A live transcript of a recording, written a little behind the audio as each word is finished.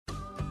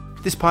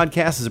This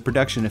podcast is a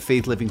production of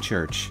Faith Living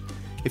Church.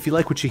 If you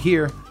like what you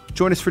hear,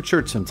 join us for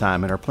church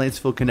sometime at our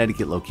Plantsville,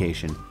 Connecticut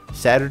location,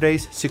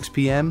 Saturdays, 6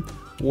 p.m.,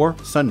 or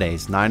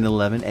Sundays, 9 and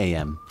 11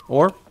 a.m.,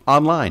 or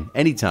online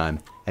anytime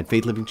at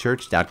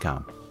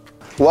faithlivingchurch.com.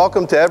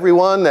 Welcome to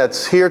everyone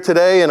that's here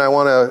today, and I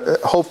want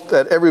to hope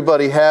that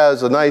everybody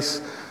has a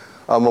nice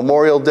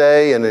Memorial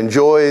Day and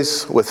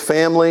enjoys with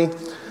family.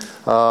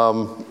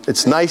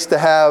 It's nice to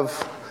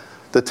have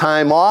the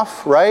time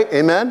off, right?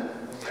 Amen?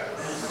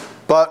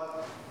 But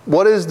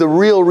what is the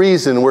real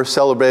reason we're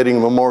celebrating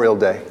Memorial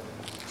Day?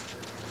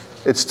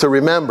 It's to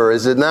remember,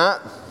 is it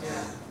not?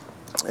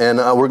 And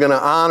we're going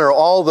to honor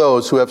all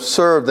those who have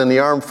served in the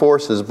armed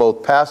forces,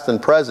 both past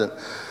and present.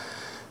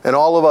 And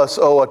all of us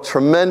owe a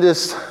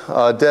tremendous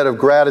debt of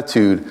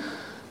gratitude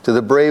to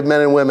the brave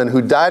men and women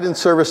who died in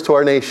service to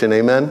our nation,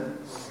 amen?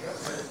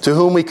 To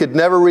whom we could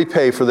never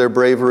repay for their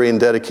bravery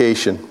and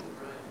dedication.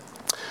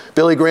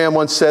 Billy Graham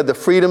once said, the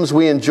freedoms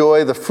we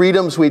enjoy, the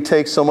freedoms we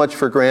take so much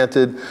for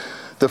granted,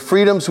 the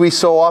freedoms we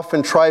so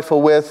often trifle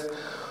with,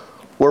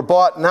 were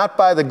bought not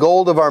by the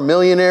gold of our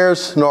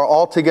millionaires, nor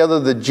altogether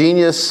the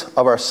genius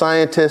of our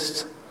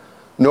scientists,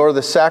 nor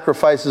the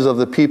sacrifices of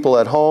the people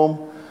at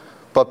home,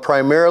 but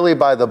primarily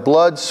by the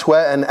blood,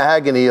 sweat, and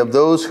agony of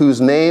those whose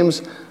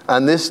names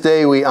on this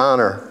day we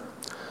honor,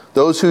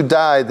 those who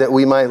died that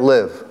we might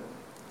live.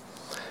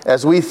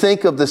 As we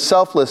think of the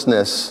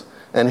selflessness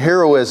and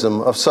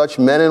heroism of such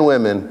men and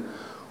women,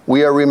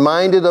 we are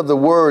reminded of the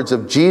words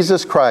of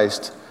Jesus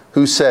Christ,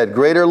 who said,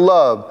 greater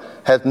love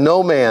hath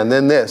no man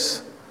than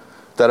this,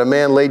 that a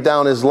man laid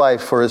down his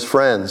life for his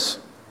friends.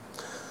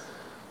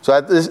 So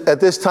at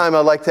this time,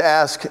 I'd like to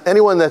ask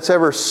anyone that's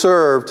ever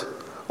served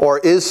or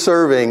is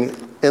serving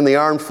in the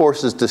armed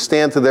forces to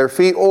stand to their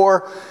feet,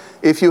 or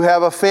if you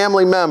have a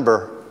family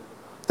member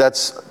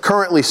that's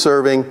currently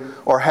serving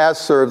or has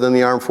served in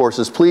the armed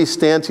forces, please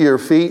stand to your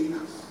feet.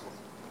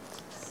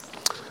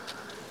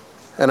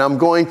 And I'm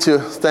going to,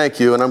 thank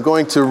you, and I'm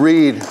going to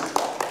read,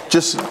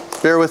 just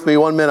bear with me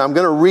 1 minute. I'm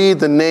going to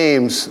read the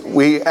names.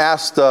 We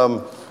asked,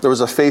 there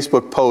was a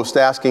Facebook post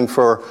asking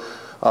for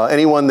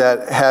anyone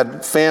that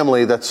had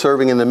family that's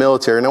serving in the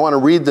military, and I want to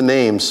read the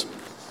names.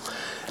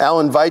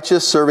 Alan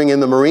Vaitis, serving in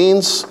the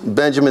Marines.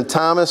 Benjamin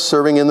Thomas,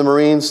 serving in the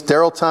Marines.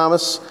 Daryl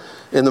Thomas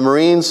in the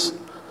Marines.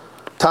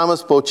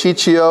 Thomas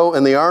Bociccio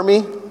in the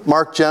Army.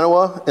 Mark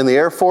Genoa in the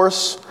Air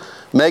Force.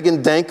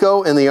 Megan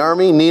Danko in the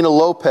Army. Nina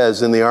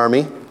Lopez in the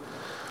Army.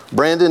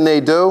 Brandon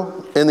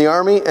Nadeau in the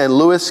Army. And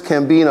Louis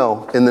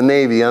Cambino in the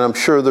Navy. And I'm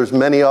sure there's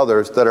many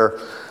others that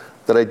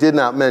I did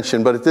not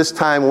mention. But at this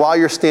time, while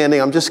you're standing,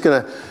 I'm just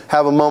going to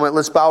have a moment.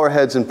 Let's bow our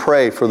heads and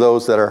pray for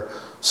those that are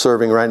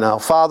serving right now.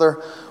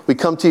 Father, we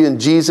come to you in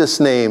Jesus'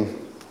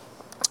 name,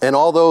 and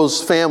all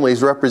those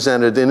families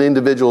represented and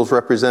individuals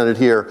represented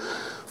here,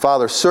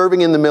 Father,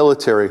 serving in the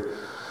military.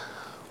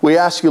 We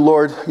ask you,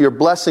 Lord, your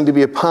blessing to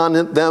be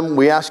upon them.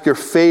 We ask your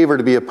favor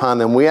to be upon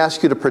them. We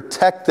ask you to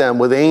protect them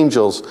with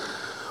angels.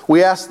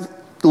 We ask,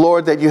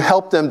 Lord, that you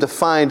help them to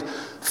find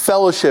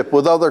fellowship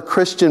with other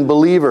Christian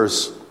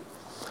believers.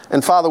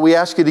 And Father, we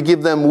ask you to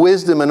give them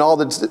wisdom in all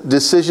the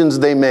decisions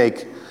they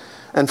make.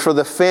 And for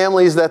the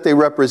families that they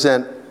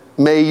represent,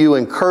 may you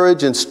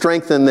encourage and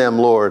strengthen them,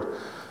 Lord,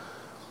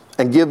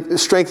 and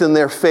strengthen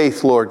their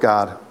faith, Lord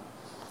God,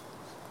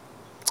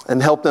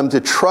 and help them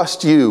to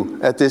trust you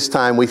at this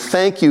time. We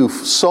thank you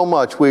so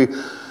much. We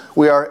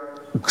are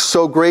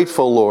so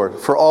grateful, Lord,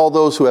 for all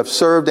those who have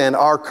served and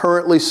are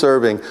currently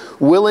serving,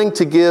 willing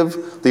to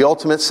give the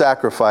ultimate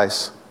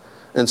sacrifice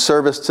in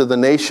service to the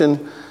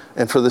nation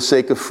and for the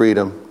sake of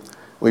freedom.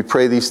 We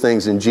pray these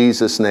things in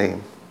Jesus'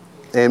 name.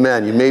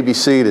 Amen. You may be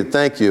seated.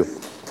 Thank you.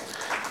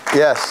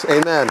 Yes,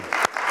 amen.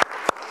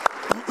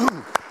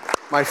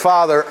 My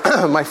father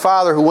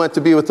who went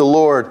to be with the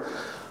Lord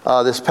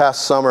this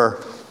past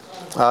summer,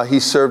 he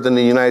served in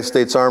the United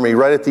States Army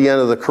right at the end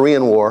of the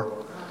Korean War.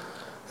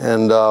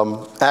 And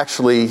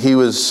actually, he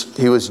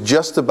was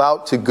just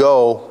about to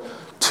go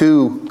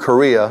to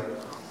Korea.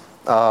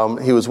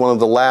 He was one of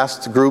the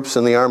last groups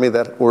in the Army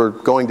that were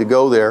going to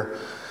go there.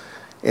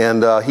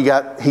 And he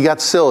got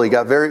ill. He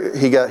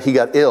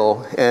got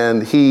ill,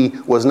 and he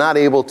was not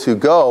able to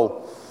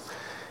go.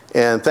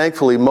 And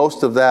thankfully,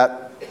 most of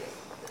that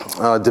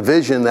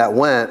division that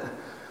went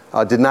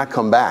did not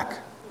come back.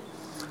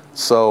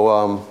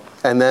 So,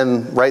 and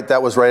then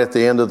that was right at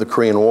the end of the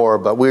Korean War.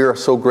 But we are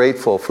so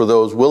grateful for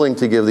those willing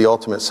to give the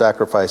ultimate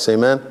sacrifice.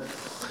 Amen.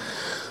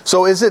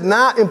 So, is it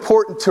not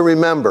important to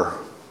remember?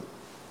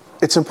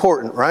 It's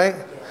important, right?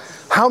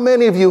 How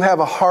many of you have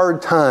a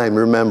hard time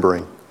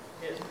remembering?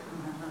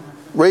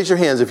 Raise your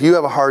hands if you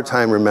have a hard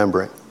time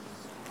remembering.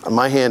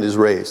 My hand is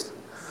raised.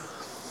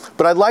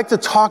 But I'd like to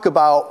talk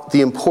about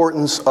the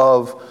importance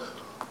of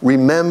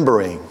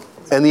remembering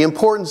and the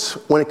importance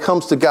when it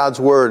comes to God's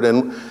Word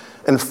and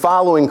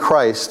following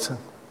Christ.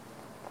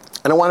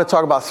 And I want to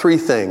talk about three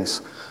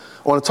things.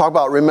 I want to talk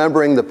about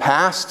remembering the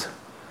past,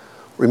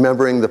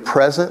 remembering the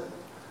present,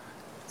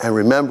 and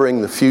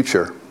remembering the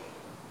future.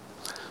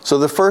 So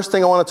the first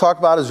thing I want to talk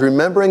about is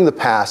remembering the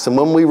past. And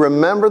when we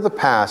remember the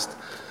past,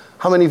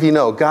 how many of you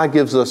know God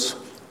gives us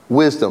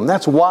wisdom.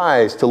 That's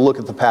wise to look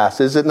at the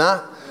past, is it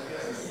not?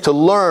 To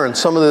learn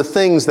some of the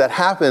things that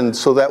happened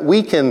so that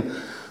we can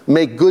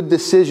make good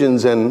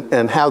decisions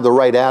and have the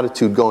right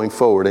attitude going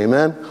forward.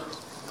 Amen?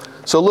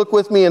 So look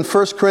with me in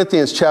 1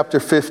 Corinthians chapter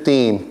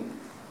 15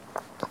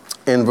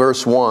 in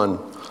verse 1.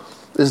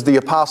 This is the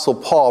Apostle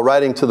Paul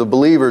writing to the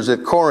believers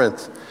at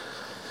Corinth.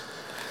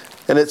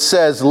 And it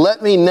says,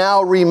 "Let me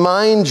now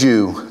remind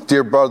you,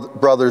 dear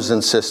brothers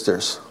and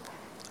sisters,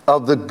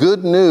 of the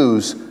good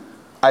news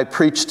I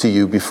preached to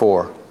you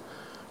before.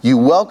 You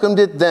welcomed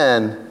it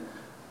then,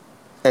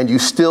 and you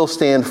still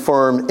stand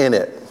firm in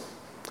it."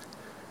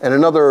 And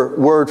another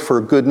word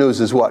for good news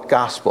is what?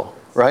 Gospel,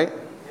 right?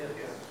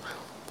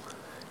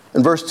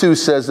 And verse 2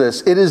 says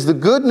this, "It is the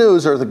good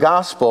news or the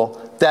gospel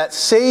that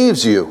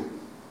saves you,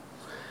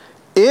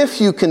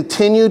 if you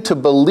continue to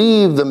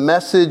believe the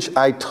message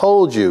I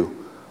told you."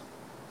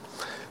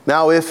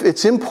 Now, if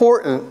it's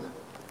important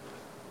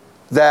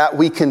that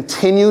we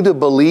continue to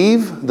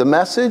believe the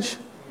message,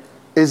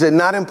 is it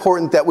not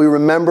important that we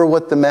remember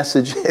what the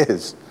message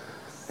is?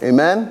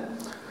 Amen?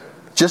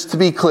 Just to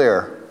be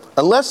clear,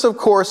 unless, of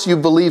course, you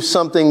believe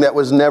something that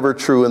was never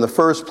true in the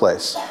first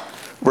place.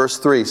 Verse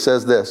 3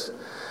 says this,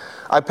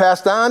 "I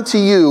passed on to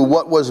you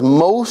what was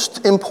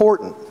most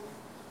important,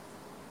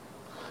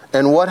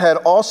 and what had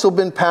also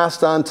been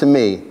passed on to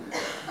me.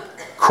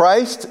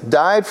 Christ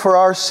died for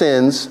our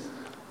sins,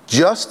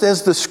 just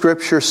as the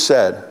Scripture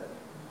said.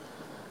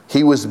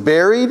 He was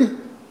buried,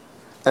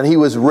 and he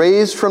was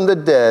raised from the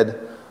dead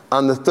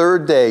on the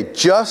third day,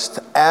 just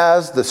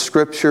as the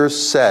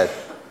Scriptures said."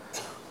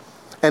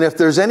 And if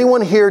there's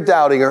anyone here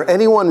doubting, or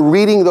anyone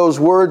reading those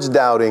words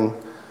doubting,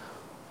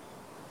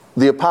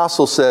 the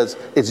apostle says,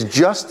 it's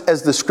just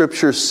as the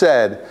Scriptures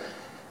said,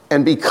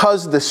 and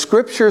because the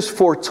Scriptures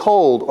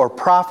foretold or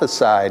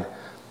prophesied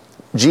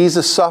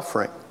Jesus'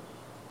 suffering,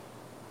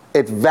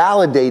 it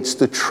validates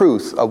the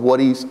truth of what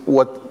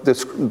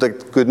the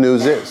good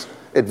news is.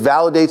 It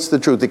validates the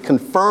truth. It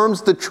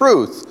confirms the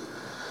truth.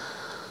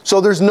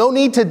 So there's no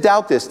need to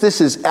doubt this. This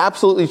is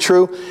absolutely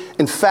true.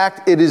 In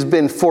fact, it has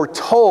been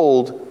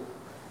foretold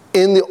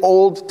in the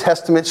Old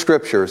Testament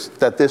Scriptures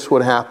that this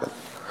would happen.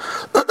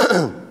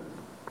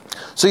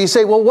 So you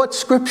say, well, what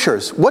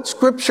Scriptures? What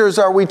Scriptures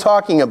are we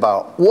talking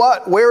about?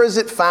 Where is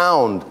it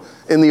found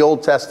in the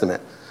Old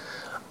Testament?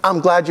 I'm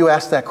glad you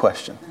asked that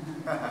question.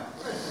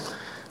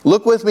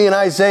 Look with me in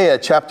Isaiah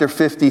chapter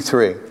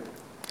 53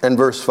 and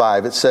verse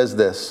 5. It says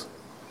this,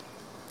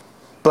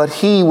 "But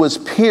he was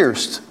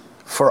pierced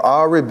for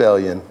our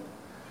rebellion,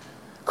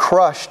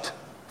 crushed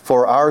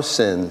for our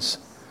sins.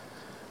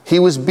 He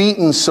was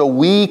beaten so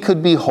we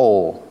could be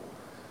whole.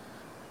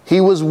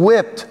 He was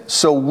whipped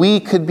so we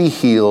could be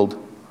healed.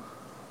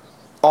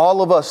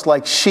 All of us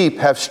like sheep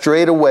have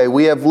strayed away.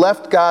 We have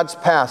left God's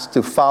path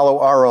to follow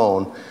our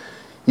own.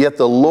 Yet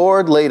the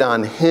Lord laid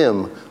on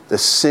him the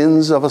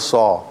sins of us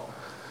all."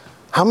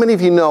 How many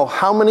of you know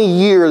how many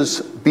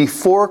years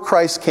before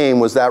Christ came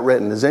was that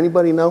written? Does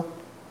anybody know?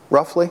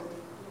 Roughly?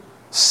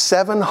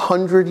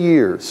 700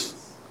 years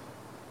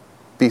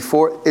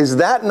before. Is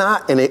that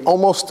not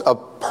almost a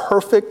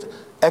perfect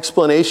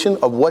explanation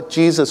of what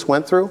Jesus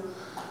went through?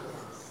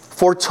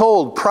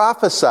 Foretold,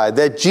 prophesied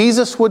that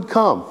Jesus would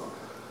come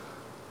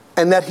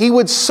and that he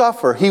would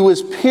suffer. He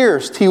was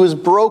pierced, he was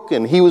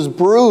broken, he was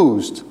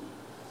bruised.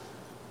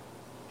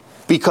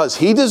 Because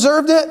he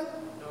deserved it?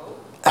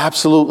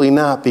 Absolutely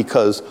not,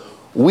 because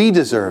we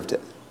deserved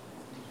it.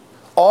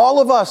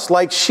 All of us,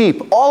 like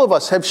sheep, all of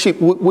us have sheep.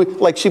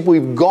 Like sheep,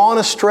 we've gone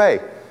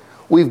astray.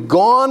 We've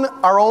gone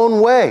our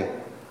own way.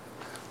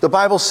 The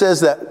Bible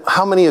says that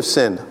how many have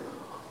sinned?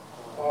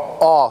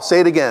 All. Say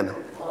it again.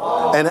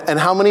 All. And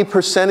how many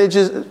points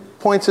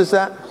is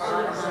that?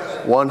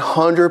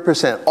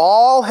 100%.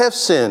 All have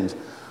sinned.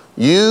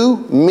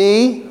 You,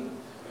 me,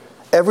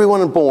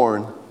 everyone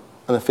born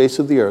on the face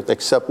of the earth,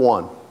 except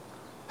one,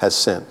 has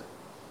sinned.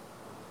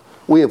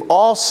 We have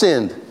all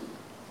sinned.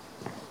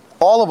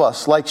 All of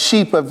us, like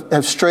sheep,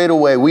 have strayed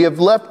away. We have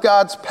left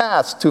God's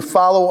path to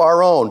follow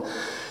our own.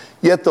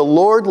 Yet the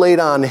Lord laid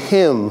on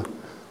him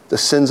the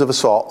sins of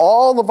us all.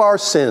 All of our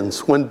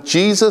sins, when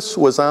Jesus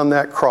was on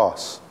that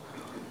cross,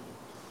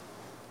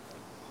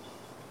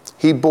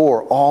 he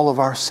bore all of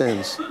our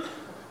sins.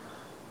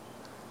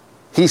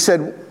 He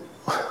said,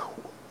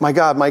 my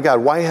God,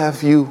 why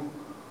have you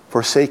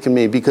forsaken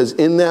me?" Because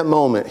in that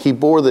moment, he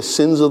bore the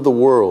sins of the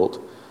world.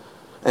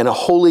 And a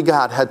holy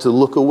God had to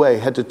look away,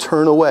 had to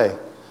turn away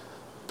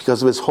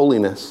because of his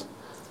holiness.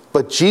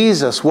 But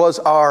Jesus was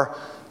our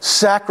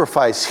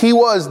sacrifice. He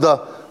was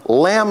the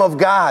Lamb of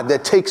God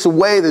that takes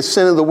away the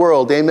sin of the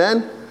world.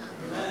 Amen?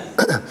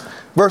 Amen.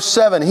 Verse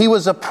 7, "He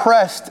was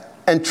oppressed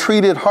and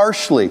treated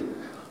harshly,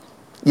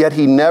 yet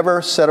he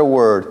never said a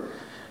word.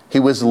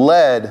 He was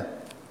led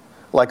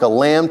like a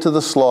lamb to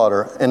the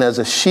slaughter, and as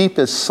a sheep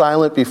is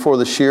silent before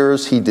the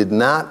shearers, he did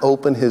not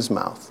open his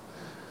mouth."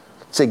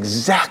 It's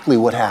exactly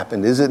what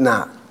happened, is it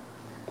not?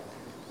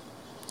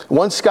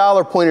 One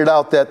scholar pointed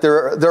out that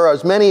there are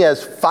as many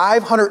as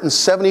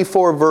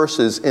 574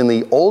 verses in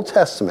the Old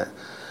Testament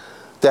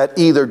that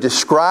either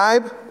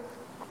describe,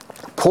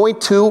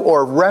 point to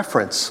or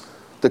reference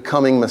the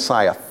coming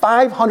Messiah.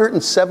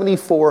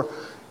 574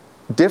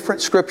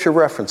 different scripture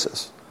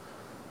references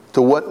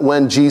to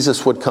when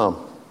Jesus would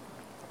come.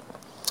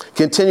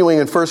 Continuing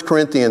in 1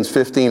 Corinthians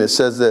 15, it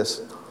says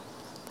this.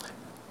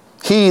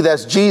 He,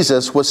 that's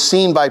Jesus, was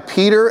seen by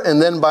Peter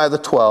and then by the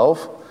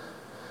 12.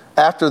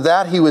 After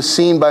that, he was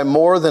seen by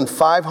more than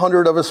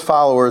 500 of his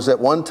followers at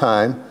one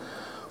time,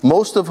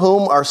 most of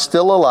whom are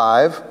still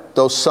alive,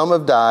 though some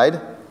have died.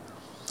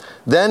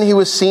 Then he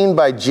was seen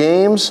by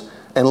James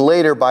and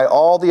later by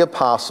all the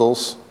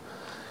apostles.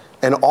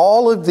 And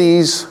all of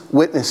these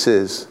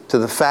witnesses to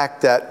the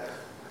fact that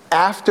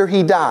after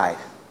he died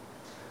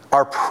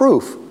are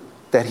proof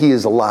that he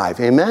is alive.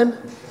 Amen?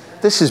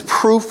 This is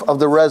proof of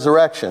the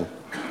resurrection.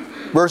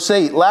 Verse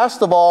 8,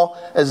 last of all,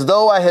 as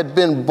though I had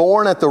been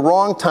born at the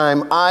wrong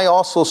time, I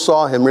also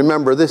saw him.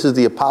 Remember, this is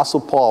the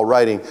Apostle Paul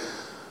writing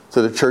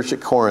to the church at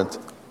Corinth.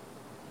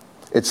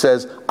 It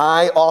says,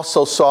 I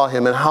also saw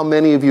him. And how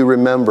many of you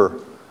remember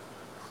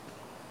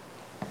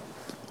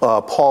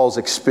Paul's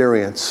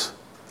experience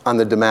on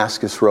the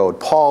Damascus Road?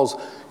 Paul's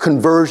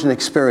conversion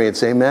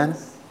experience, amen?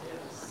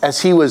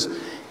 As he was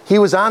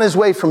on his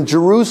way from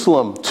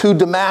Jerusalem to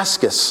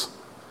Damascus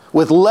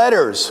with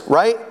letters,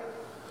 right?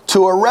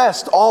 To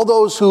arrest all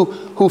those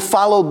who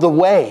followed the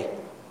way.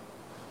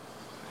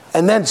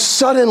 And then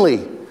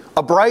suddenly,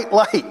 a bright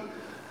light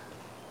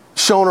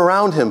shone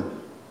around him.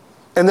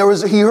 And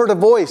he heard a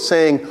voice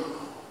saying,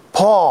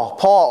 Paul,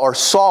 or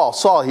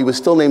Saul, he was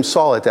still named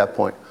Saul at that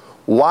point.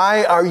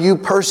 Why are you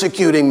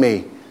persecuting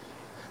me?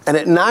 And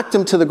it knocked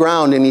him to the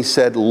ground and he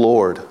said,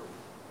 Lord,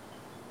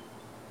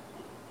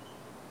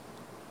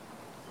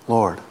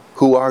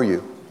 who are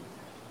you?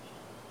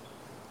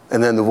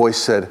 And then the voice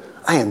said,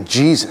 I am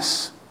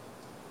Jesus,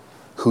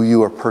 who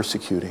you are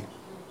persecuting.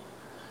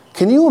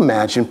 Can you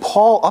imagine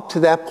Paul up to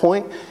that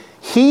point?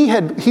 He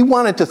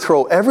wanted to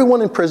throw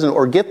everyone in prison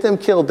or get them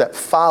killed that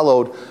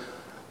followed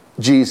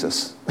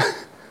Jesus.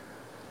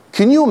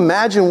 Can you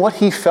imagine what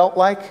he felt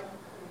like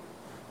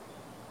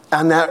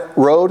on that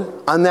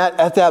road,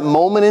 at that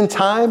moment in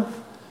time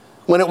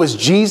when it was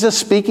Jesus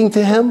speaking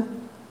to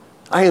him?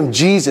 I am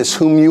Jesus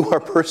whom you are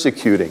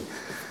persecuting.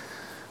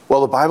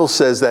 Well, the Bible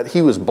says that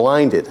he was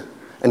blinded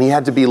and he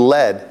had to be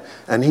led.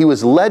 And he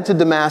was led to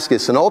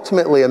Damascus, and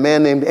ultimately a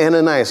man named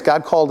Ananias,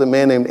 God called a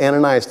man named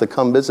Ananias to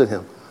come visit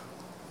him.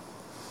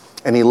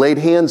 And he laid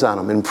hands on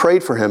him and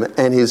prayed for him,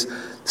 and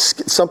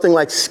something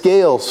like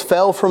scales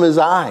fell from his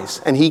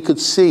eyes, and he could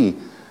see.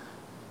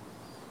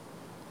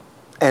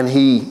 And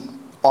he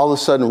all of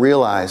a sudden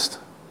realized,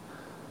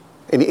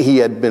 and he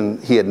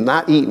had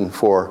not eaten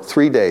for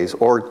 3 days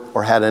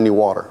or had any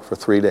water for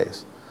 3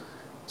 days.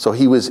 So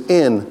he was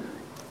in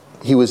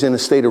a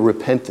state of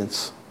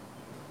repentance.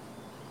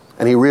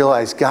 And he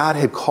realized God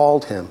had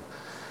called him.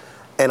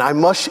 And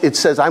it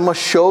says, I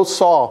must show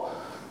Saul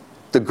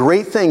the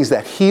great things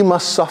that he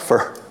must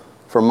suffer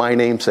for my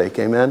name's sake.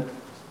 Amen?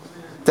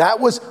 That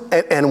was,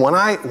 and when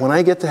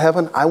I get to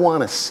heaven, I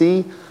want to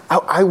see,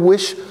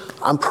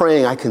 I'm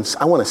praying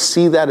I want to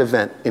see that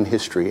event in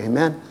history.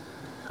 Amen?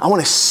 I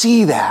want to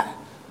see that.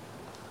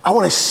 I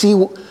want to see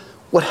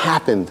what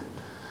happened.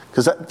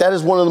 Because that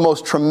is one of the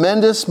most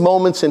tremendous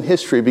moments in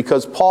history,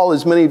 because Paul,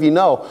 as many of you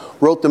know,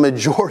 wrote the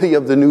majority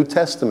of the New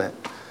Testament.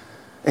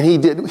 And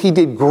he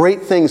did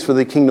great things for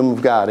the kingdom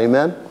of God.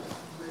 Amen?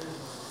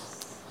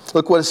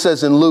 Look what it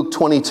says in Luke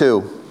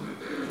 22.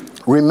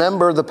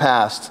 Remember the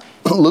past.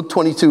 Luke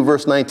 22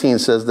 verse 19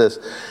 says this.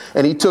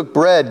 And he took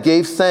bread,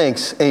 gave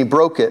thanks, and he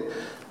broke it.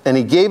 And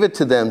he gave it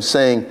to them,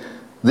 saying,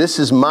 this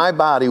is my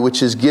body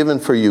which is given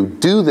for you.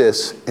 Do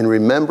this in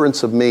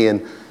remembrance of me.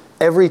 And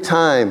every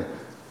time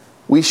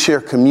we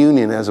share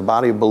communion as a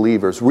body of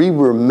believers, we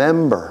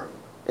remember,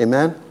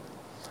 amen?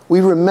 We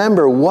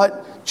remember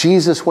what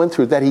Jesus went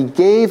through, that he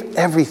gave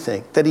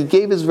everything, that he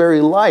gave his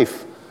very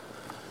life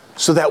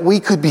so that we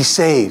could be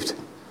saved.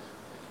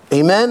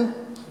 Amen?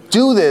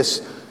 Do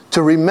this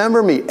to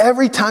remember me.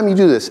 Every time you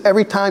do this,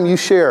 every time you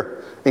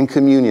share in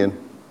communion,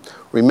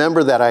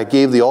 remember that I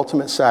gave the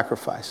ultimate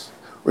sacrifice.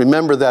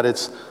 Remember that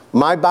it's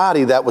my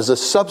body that was a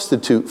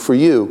substitute for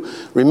you.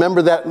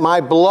 Remember that my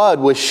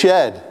blood was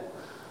shed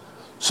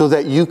so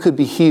that you could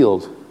be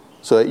healed,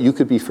 so that you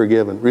could be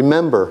forgiven.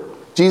 Remember,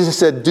 Jesus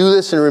said, do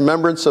this in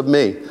remembrance of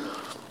me.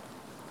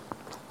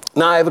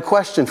 Now I have a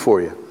question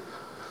for you.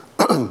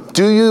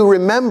 Do you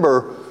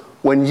remember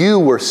when you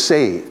were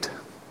saved?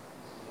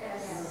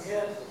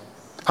 Yes.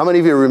 How many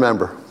of you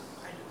remember?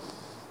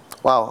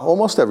 Wow,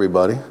 almost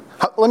everybody.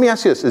 Let me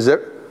ask you this.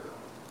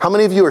 How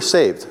many of you are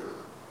saved?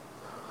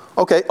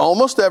 Okay,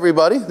 almost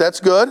everybody. That's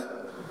good.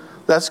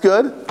 That's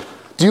good.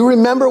 Do you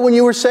remember when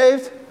you were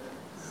saved?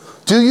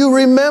 Do you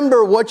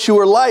remember what you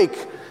were like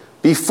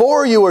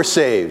before you were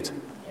saved?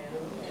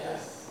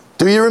 Yes.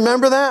 Do you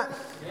remember that?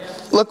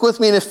 Yes. Look with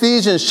me in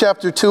Ephesians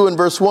chapter 2 and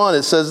verse 1.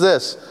 It says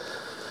this.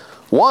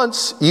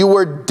 Once you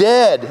were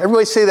dead.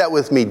 Everybody say that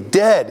with me.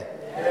 Dead.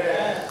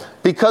 Yes.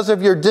 Because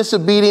of your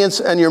disobedience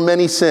and your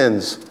many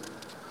sins.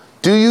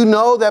 Do you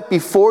know that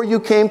before you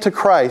came to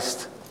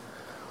Christ,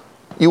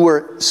 you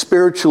were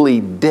spiritually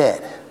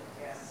dead?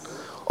 Yes.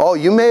 Oh,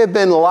 you may have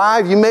been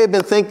alive. You may have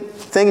been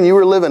thinking you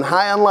were living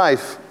high on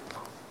life.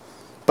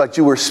 But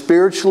you were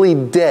spiritually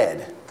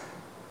dead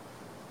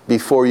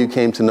before you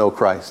came to know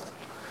Christ.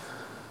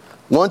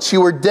 Once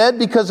you were dead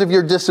because of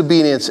your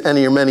disobedience and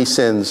your many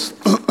sins.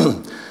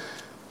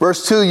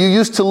 Verse 2, you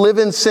used to live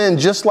in sin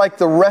just like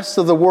the rest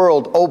of the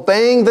world,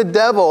 obeying the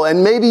devil,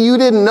 and maybe you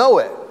didn't know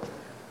it.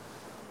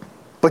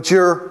 But you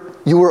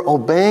were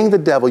obeying the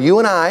devil. You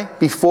and I,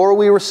 before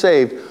we were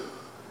saved,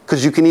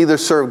 because you can either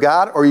serve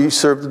God or you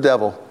serve the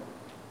devil.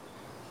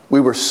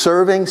 We were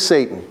serving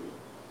Satan.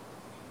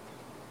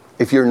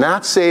 If you're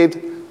not saved,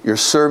 you're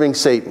serving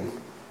Satan.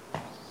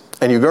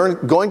 And you're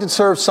going to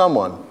serve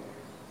someone,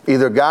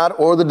 either God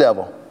or the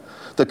devil.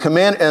 The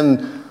command,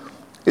 and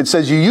it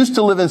says, you used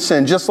to live in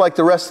sin just like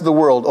the rest of the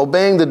world,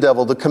 obeying the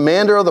devil, the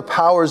commander of the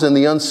powers in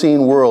the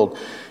unseen world.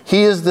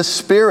 He is the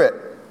spirit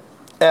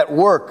at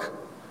work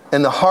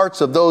in the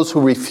hearts of those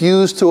who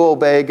refuse to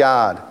obey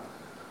God.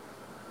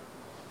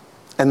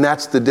 And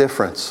that's the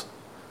difference.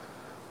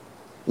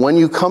 When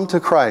you come to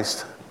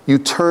Christ, you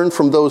turn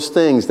from those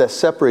things that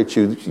separate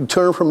you. You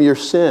turn from your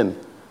sin.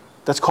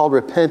 That's called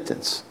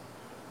repentance.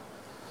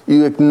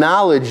 You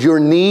acknowledge your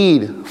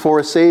need for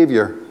a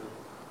Savior.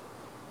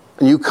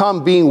 And you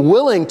come being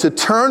willing to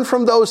turn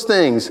from those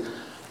things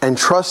and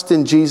trust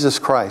in Jesus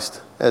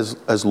Christ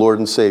as Lord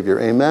and Savior.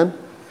 Amen?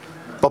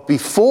 But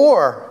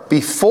before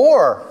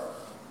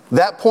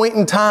that point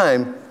in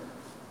time,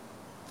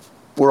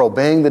 we're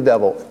obeying the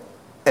devil.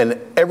 And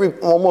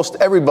almost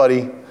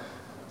everybody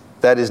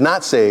that is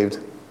not saved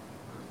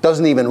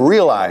doesn't even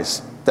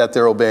realize that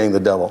they're obeying the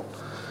devil.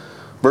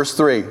 Verse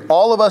 3,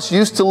 all of us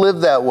used to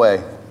live that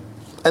way.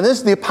 And this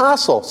is the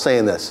apostle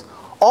saying this.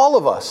 All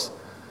of us.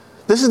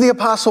 This is the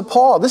apostle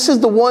Paul. This is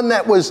the one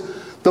that was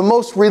the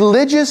most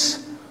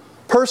religious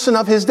person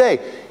of his day.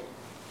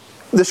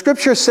 The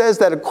scripture says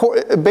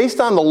that based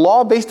on the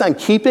law, based on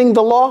keeping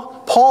the law,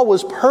 Paul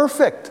was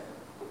perfect.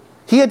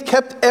 He had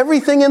kept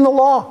everything in the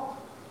law.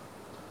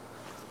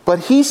 But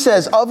he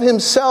says of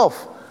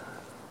himself,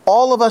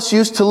 all of us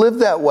used to live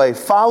that way,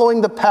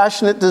 following the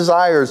passionate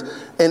desires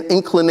and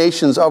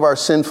inclinations of our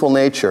sinful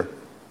nature.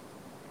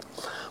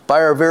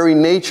 By our very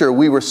nature,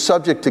 we were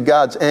subject to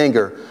God's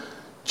anger,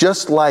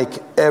 just like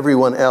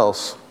everyone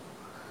else.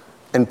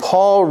 And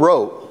Paul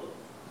wrote,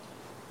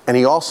 and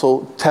he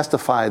also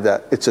testified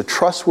that it's a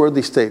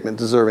trustworthy statement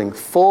deserving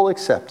full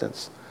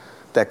acceptance,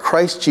 that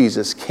Christ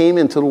Jesus came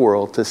into the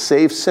world to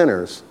save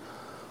sinners,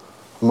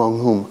 among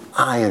whom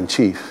I am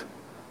chief.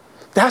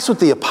 That's what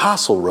the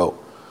apostle wrote.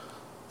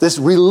 This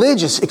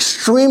religious,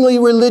 extremely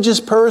religious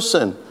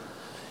person.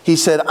 He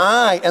said,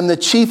 I am the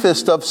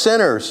chiefest of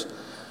sinners.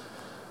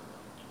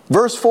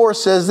 Verse 4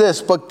 says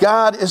this, but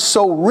God is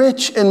so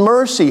rich in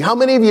mercy. How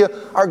many of you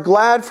are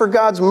glad for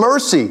God's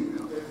mercy?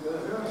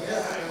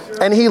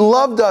 And He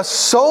loved us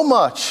so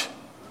much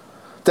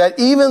that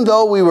even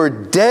though we were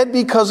dead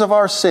because of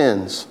our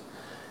sins,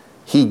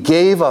 He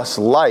gave us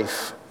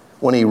life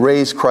when He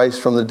raised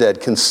Christ from the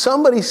dead. Can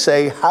somebody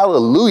say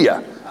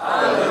hallelujah?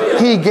 Hallelujah.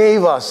 He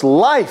gave us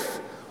life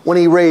when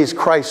He raised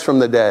Christ from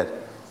the dead.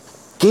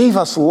 Gave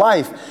us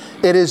life.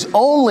 It is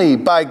only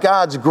by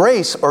God's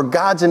grace or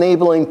God's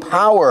enabling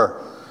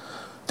power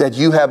that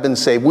you have been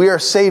saved. We are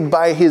saved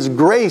by His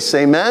grace,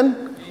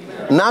 amen?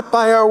 Amen. Not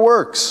by our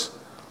works.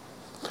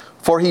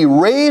 For He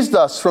raised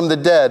us from the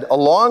dead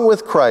along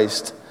with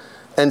Christ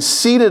and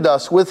seated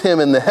us with Him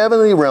in the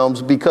heavenly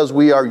realms because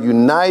we are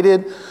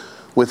united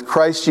with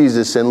Christ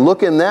Jesus. And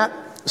look in that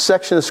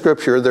section of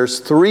Scripture, there's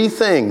three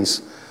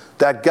things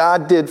that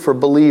God did for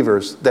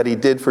believers that He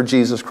did for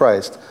Jesus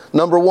Christ.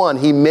 Number one,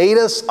 He made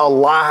us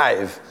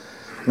alive.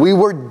 We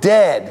were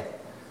dead,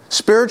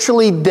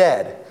 spiritually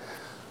dead,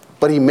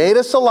 but He made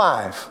us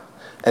alive.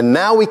 And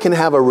now we can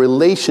have a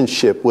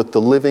relationship with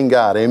the living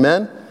God.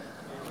 Amen?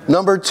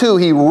 Number two,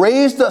 He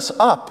raised us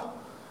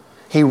up.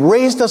 He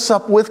raised us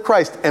up with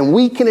Christ, and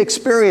we can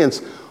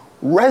experience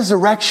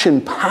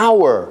resurrection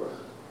power.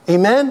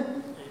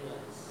 Amen?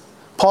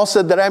 Paul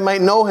said that I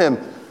might know Him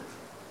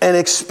and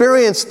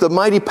experience the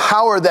mighty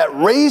power that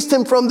raised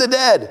Him from the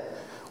dead.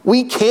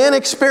 We can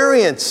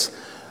experience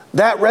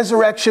that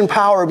resurrection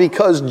power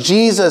because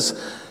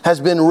Jesus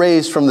has been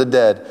raised from the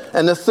dead.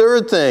 And the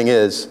third thing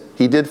is,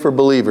 He did for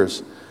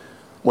believers.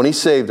 When He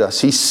saved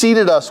us, He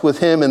seated us with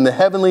Him in the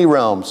heavenly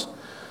realms.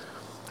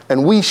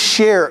 And we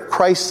share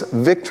Christ's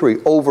victory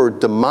over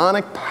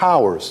demonic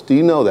powers. Do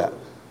you know that?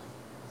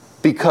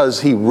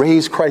 Because He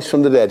raised Christ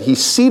from the dead. He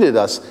seated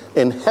us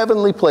in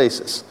heavenly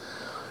places.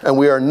 And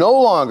we are no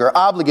longer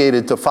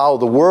obligated to follow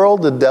the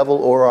world, the devil,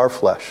 or our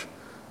flesh.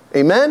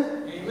 Amen?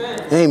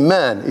 Amen.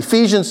 Amen.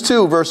 Ephesians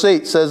 2, verse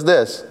 8 says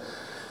this.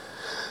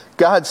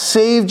 God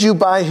saved you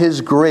by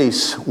His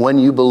grace when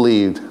you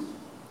believed.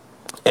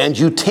 And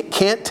you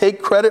can't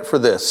take credit for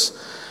this.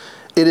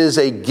 It is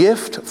a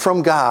gift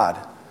from God.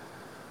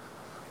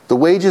 The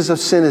wages of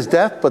sin is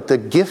death, but the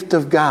gift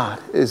of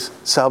God is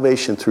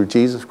salvation through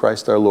Jesus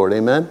Christ our Lord.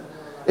 Amen?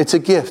 It's a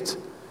gift.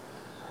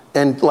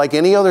 And like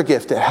any other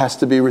gift, it has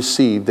to be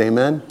received.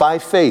 Amen? By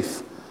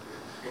faith.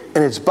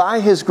 And it's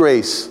by His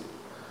grace.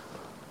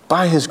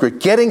 By his grace.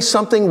 Getting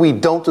something we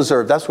don't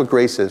deserve. That's what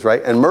grace is,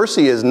 right? And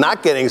mercy is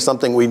not getting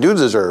something we do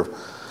deserve.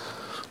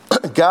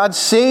 God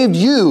saved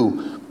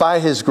you by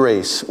his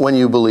grace when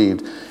you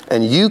believed.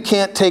 And you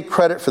can't take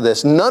credit for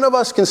this. None of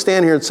us can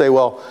stand here and say,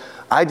 well,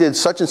 I did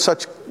such and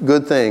such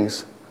good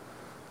things,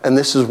 and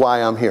this is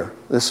why I'm here.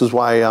 This is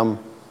why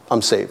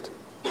I'm saved.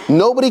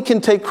 Nobody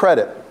can take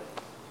credit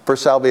for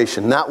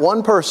salvation. Not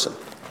one person.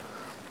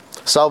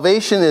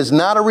 Salvation is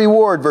not a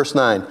reward, verse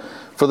 9,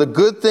 for the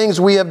good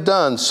things we have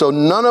done, so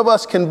none of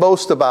us can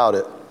boast about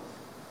it.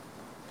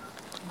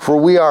 For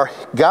we are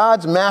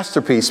God's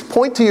masterpiece.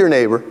 Point to your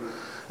neighbor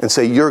and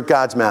say, you're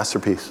God's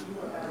masterpiece.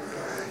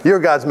 You're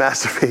God's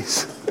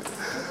masterpiece.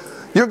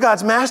 You're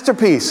God's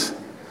masterpiece.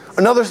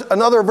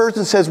 Another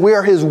version says we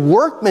are his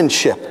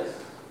workmanship,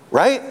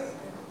 right?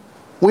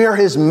 We are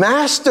his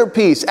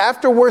masterpiece.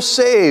 After we're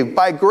saved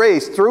by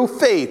grace through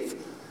faith,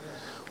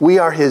 we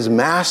are his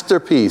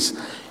masterpiece.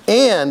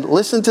 And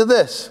listen to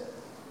this.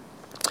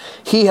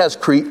 He has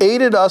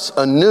created us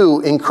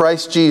anew in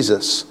Christ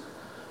Jesus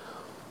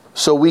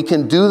so we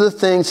can do the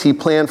things he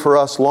planned for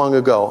us long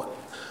ago.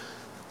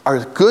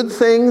 Are good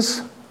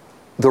things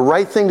the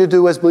right thing to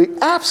do as believers?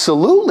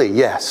 Absolutely,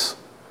 yes.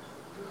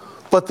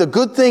 But the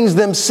good things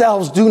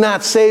themselves do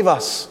not save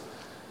us.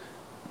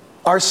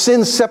 Our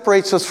sin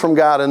separates us from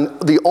God, and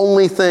the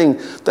only thing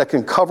that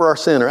can cover our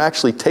sin or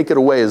actually take it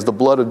away is the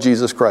blood of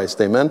Jesus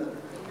Christ. Amen?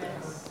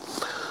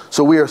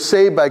 So we are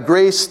saved by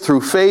grace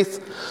through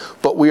faith,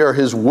 but we are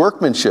his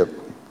workmanship.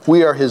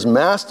 We are his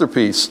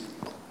masterpiece.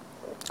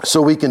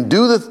 So we can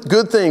do the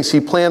good things he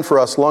planned for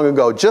us long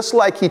ago, just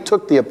like he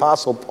took the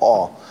Apostle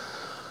Paul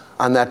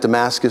on that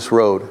Damascus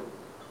road.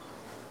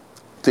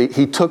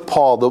 He took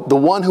Paul, the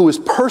one who was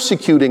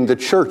persecuting the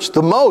church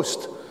the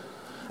most.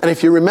 And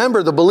if you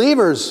remember, the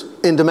believers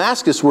in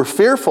Damascus were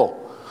fearful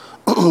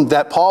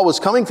that Paul was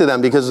coming to them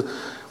because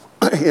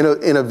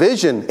in a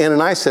vision,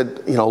 Ananias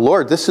said,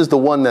 Lord, this is the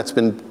one that's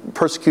been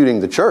persecuting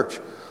the church.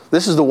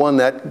 This is the one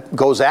that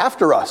goes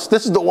after us.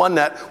 This is the one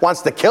that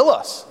wants to kill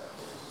us.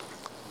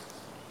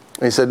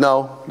 And he said,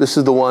 no, this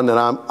is the one that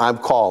I'm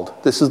called.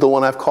 This is the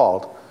one I've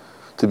called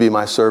to be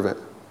my servant.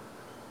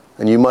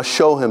 And you must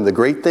show him the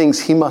great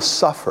things he must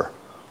suffer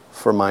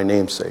for my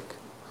name's sake.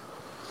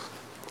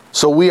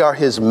 So we are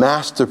his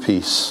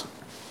masterpiece.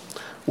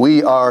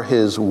 We are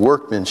his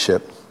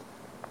workmanship.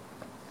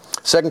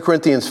 2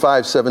 Corinthians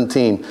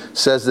 5:17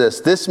 says this.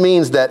 This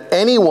means that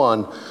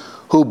anyone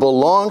who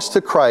belongs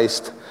to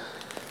Christ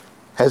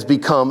has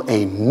become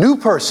a new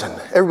person.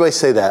 Everybody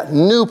say that.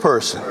 New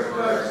person.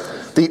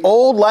 The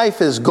old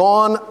life is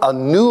gone. A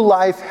new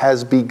life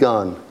has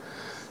begun.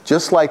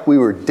 Just like we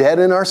were dead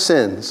in our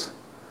sins,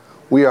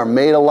 we are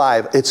made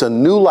alive. It's a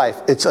new life.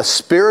 It's a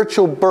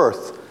spiritual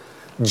birth.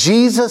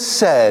 Jesus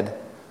said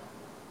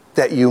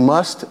that you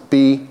must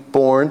be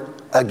born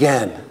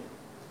again.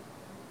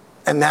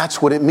 And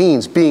that's what it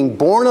means, being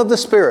born of the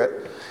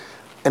Spirit.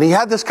 And he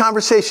had this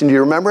conversation. Do you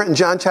remember it in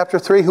John chapter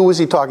 3? Who was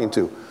he talking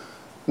to?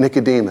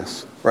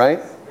 Nicodemus, right?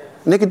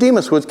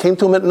 Nicodemus came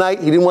to him at night.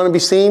 He didn't want to be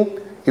seen.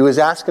 He was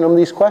asking him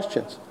these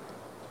questions.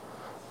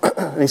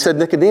 And he said,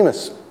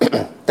 Nicodemus,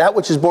 that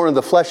which is born of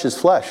the flesh is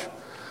flesh.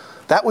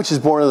 That which is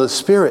born of the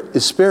Spirit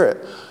is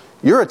spirit.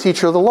 You're a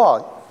teacher of the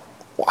law.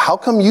 How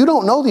come you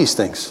don't know these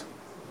things?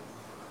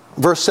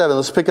 Verse 7,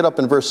 let's pick it up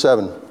in verse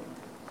 7.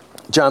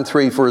 John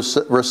 3,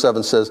 verse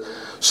 7 says,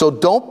 so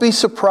don't be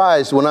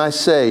surprised when I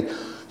say,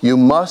 you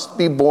must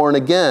be born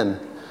again.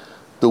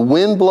 The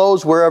wind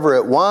blows wherever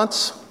it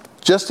wants,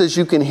 just as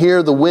you can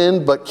hear the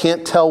wind but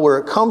can't tell where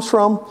it comes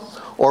from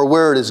or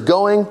where it is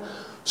going.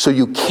 So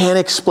you can't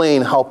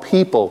explain how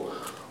people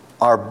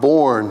are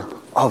born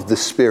of the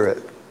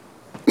Spirit.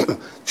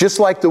 Just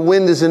like the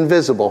wind is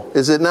invisible,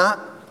 is it not?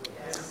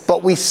 Yes.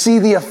 But we see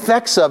the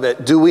effects of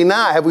it, do we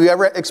not? Have we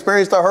ever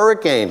experienced a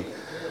hurricane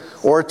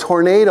or a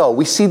tornado?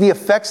 We see the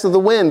effects of the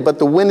wind, but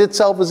the wind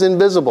itself is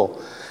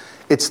invisible.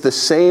 It's the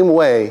same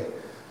way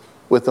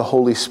with the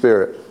Holy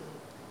Spirit.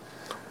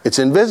 It's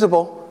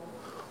invisible,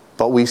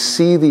 but we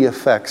see the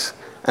effects.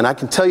 And I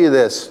can tell you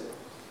this,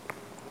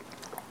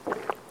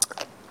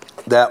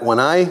 that when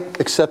I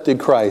accepted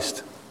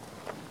Christ,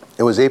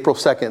 it was April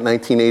 2nd,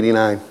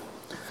 1989.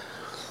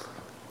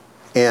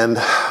 And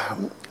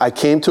I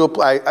came to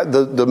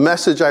the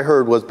message I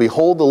heard was,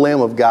 behold the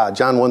Lamb of God,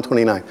 John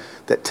 1:29,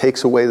 that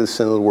takes away the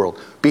sin of the world.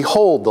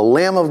 Behold the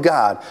Lamb of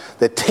God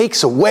that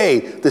takes away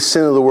the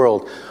sin of the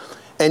world.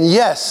 And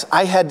yes,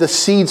 I had the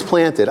seeds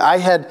planted. I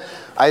had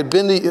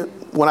been to,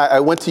 when I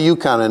went to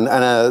Yukon and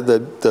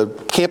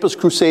the Campus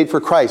Crusade for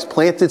Christ,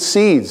 planted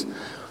seeds.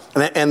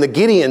 And the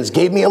Gideons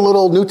gave me a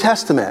little New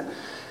Testament.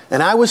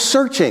 And I was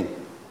searching.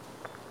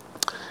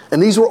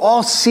 And these were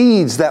all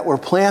seeds that were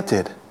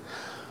planted.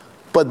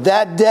 But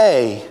that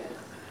day,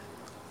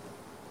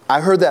 I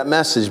heard that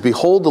message,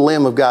 behold the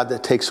Lamb of God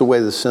that takes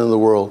away the sin of the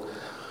world.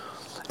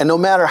 And no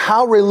matter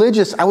how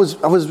religious, I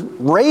was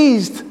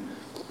raised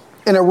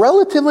in a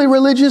relatively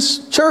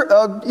religious church,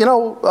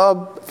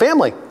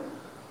 family.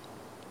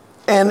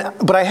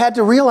 But I had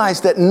to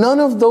realize that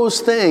none of those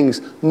things,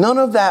 none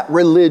of that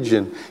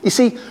religion. You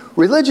see,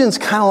 religion's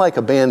kind of like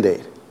a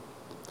Band-Aid.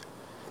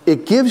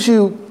 it gives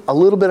you a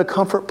little bit of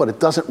comfort, but it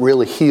doesn't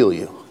really heal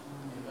you.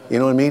 You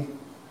know what I mean?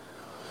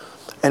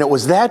 And it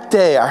was that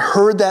day I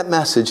heard that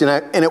message,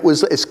 and it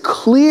was as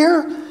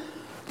clear.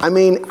 I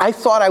mean, I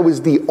thought I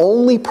was the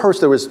only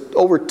person. There was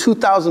over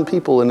 2,000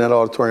 people in that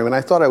auditorium, and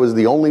I thought I was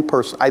the only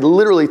person. I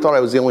literally thought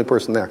I was the only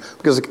person there.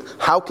 Because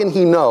how can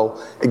he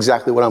know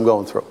exactly what I'm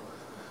going through?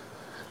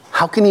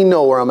 How can he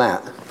know where I'm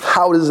at?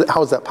 How is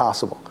that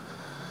possible?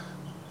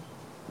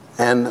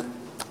 And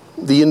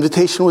the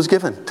invitation was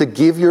given to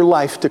give your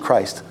life to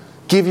Christ.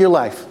 Give your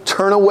life.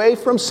 Turn away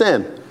from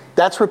sin.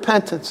 That's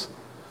repentance.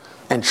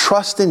 And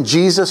trust in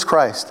Jesus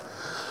Christ.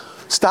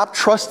 Stop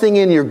trusting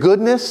in your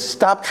goodness.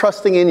 Stop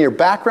trusting in your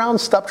background.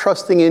 Stop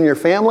trusting in your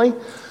family.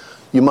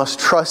 You must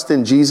trust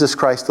in Jesus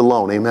Christ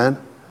alone. Amen?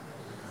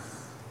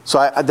 So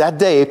that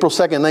day, April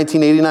 2nd,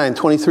 1989,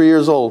 23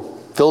 years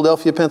old,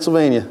 Philadelphia,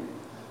 Pennsylvania,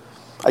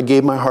 I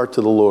gave my heart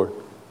to the Lord.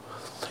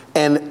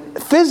 And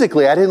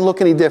physically, I didn't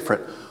look any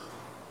different.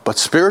 But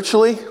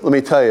spiritually, let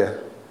me tell you,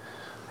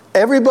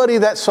 everybody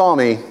that saw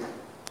me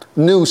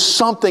knew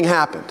something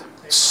happened.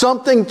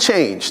 Something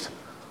changed.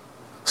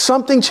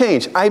 Something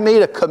changed. I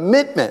made a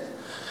commitment.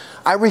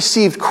 I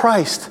received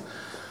Christ.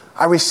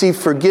 I received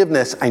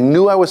forgiveness. I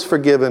knew I was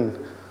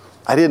forgiven.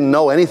 I didn't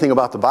know anything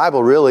about the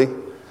Bible, really,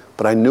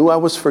 but I knew I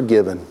was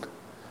forgiven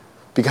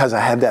because I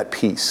had that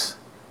peace.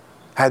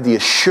 I had the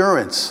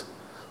assurance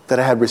that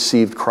I had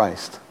received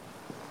Christ.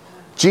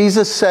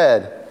 Jesus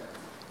said,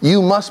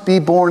 you must be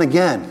born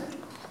again.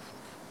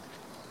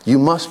 You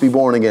must be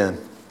born again.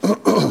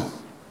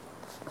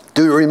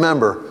 Do you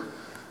remember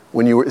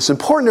when you were? It's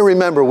important to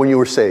remember when you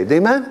were saved.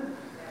 Amen?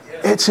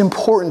 Yes. It's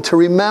important to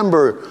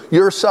remember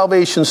your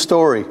salvation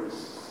story.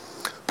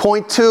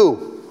 Point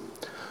 2,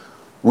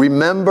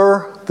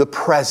 remember the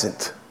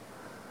present.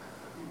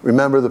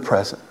 Remember the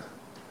present.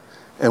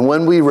 And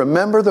when we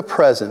remember the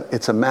present,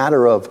 it's a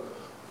matter of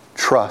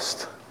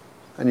trust.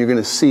 And you're going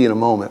to see in a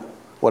moment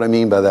what I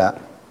mean by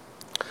that.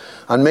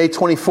 On May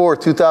 24,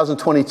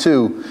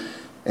 2022,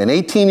 an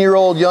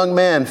 18-year-old young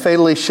man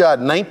fatally shot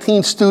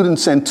 19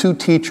 students and 2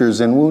 teachers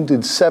and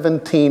wounded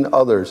 17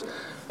 others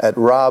at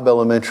Robb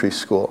Elementary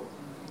School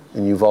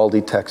in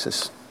Uvalde,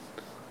 Texas.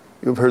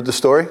 You've heard the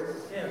story?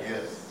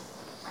 Yes.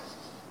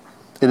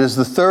 It is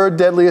the 3rd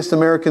deadliest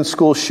American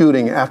school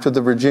shooting after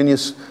the Virginia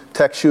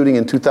Tech shooting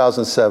in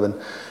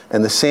 2007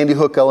 and the Sandy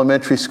Hook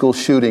Elementary School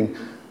shooting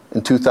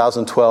in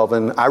 2012.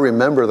 And I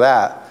remember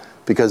that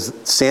because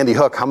Sandy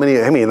Hook,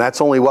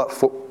 that's only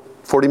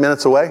 40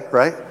 minutes away,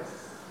 right?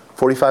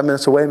 45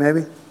 minutes away,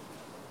 maybe?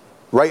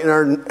 Right in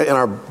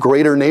our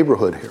greater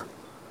neighborhood here.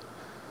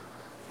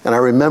 And I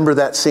remember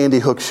that Sandy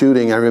Hook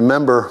shooting. I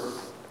remember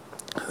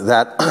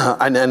that,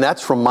 and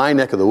that's from my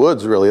neck of the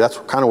woods, really. That's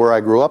kind of where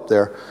I grew up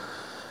there.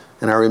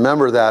 And I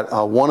remember that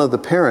one of the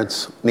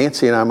parents,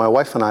 Nancy and I, my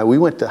wife and I, we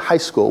went to high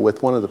school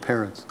with one of the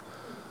parents.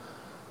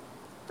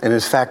 And in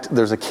fact,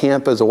 there's a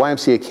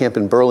YMCA camp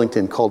in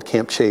Burlington called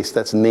Camp Chase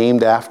that's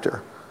named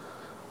after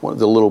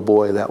the little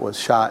boy that was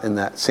shot in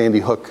that Sandy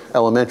Hook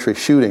Elementary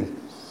shooting.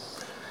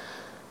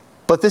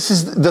 But this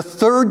is the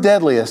 3rd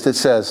deadliest, it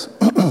says,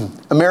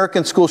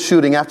 American school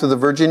shooting after the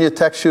Virginia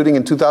Tech shooting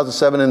in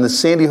 2007 and the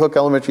Sandy Hook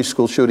Elementary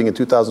School shooting in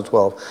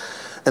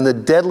 2012. And the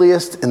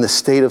deadliest in the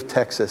state of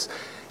Texas.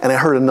 And I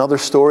heard another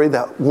story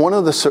that one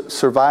of the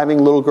surviving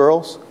little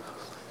girls,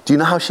 do you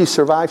know how she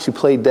survived? She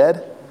played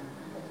dead.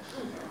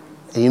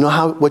 And you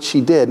know what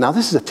she did? Now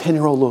this is a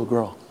 10-year-old little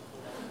girl.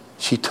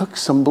 She took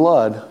some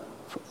blood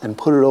and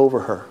put it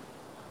over her.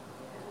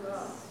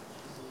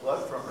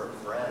 Blood from her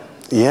friend.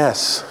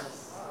 Yes.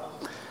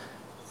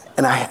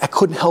 And I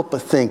couldn't help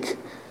but think,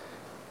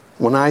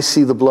 when I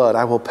see the blood,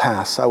 I will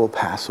pass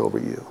over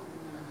you.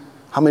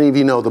 How many of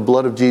you know the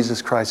blood of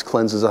Jesus Christ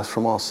cleanses us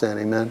from all sin?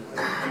 Amen?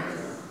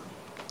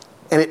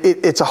 And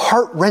it's a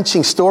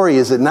heart-wrenching story,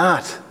 is it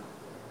not?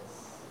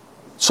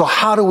 So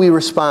how do we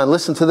respond?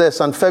 Listen to this.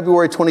 On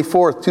February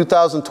 24th,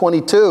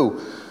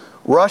 2022,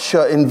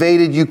 Russia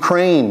invaded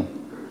Ukraine.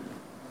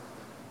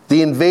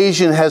 The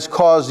invasion has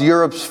caused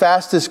Europe's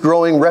fastest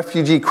growing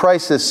refugee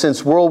crisis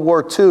since World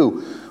War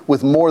II,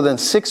 with more than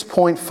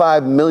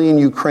 6.5 million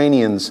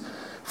Ukrainians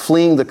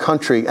fleeing the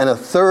country and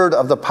 1/3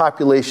 of the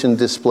population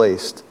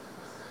displaced.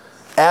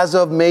 As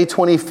of May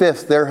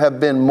 25th, there have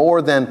been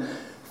more than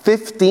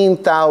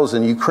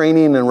 15,000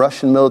 Ukrainian and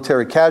Russian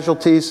military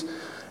casualties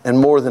and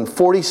more than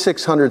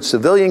 4,600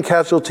 civilian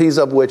casualties,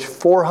 of which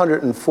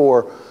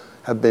 404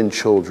 have been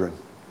children.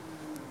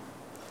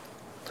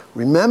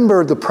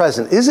 Remember the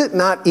present. Is it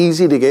not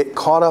easy to get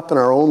caught up in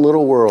our own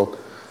little world,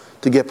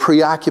 to get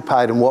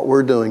preoccupied in what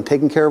we're doing,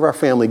 taking care of our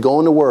family,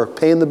 going to work,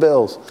 paying the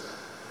bills,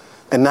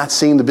 and not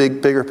seeing the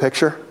bigger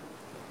picture?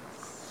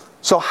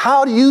 So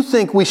how do you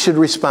think we should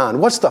respond?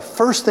 What's the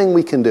first thing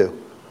we can do?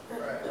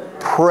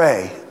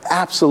 Pray.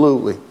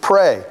 Absolutely.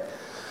 Pray.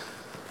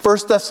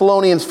 1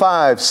 Thessalonians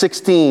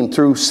 5:16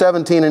 through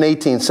 17 and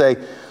 18 say,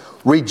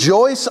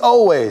 rejoice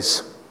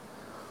always,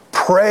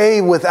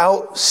 pray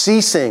without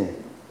ceasing.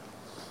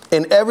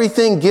 In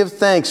everything give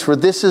thanks, for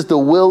this is the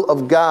will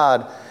of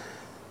God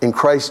in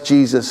Christ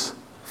Jesus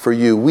for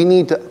you. We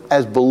need to,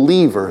 as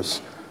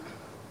believers,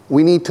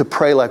 we need to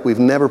pray like we've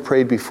never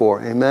prayed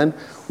before. Amen?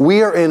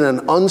 We are in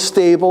an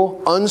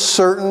unstable,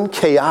 uncertain,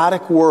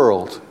 chaotic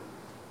world.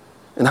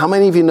 And how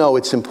many of you know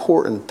it's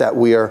important that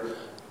we are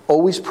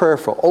always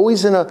prayerful,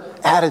 always in an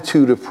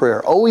attitude of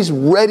prayer, always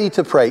ready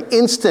to pray,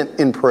 instant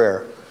in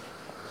prayer?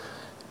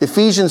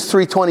 Ephesians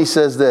 3:20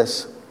 says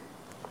this,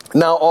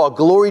 "Now all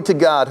glory to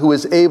God who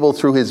is able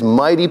through his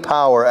mighty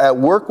power at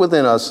work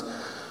within us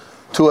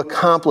to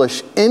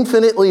accomplish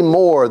infinitely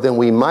more than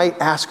we might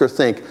ask or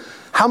think."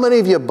 How many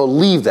of you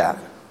believe that?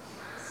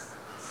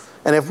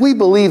 And if we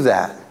believe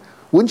that,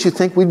 wouldn't you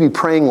think we'd be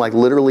praying like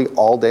literally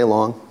all day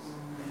long?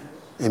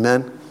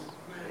 Amen?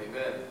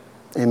 Amen.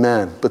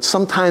 Amen. But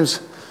sometimes,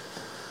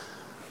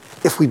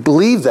 if we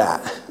believe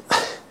that,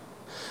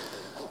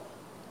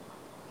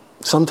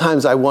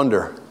 sometimes I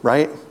wonder,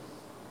 right?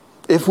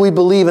 If we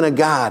believe in a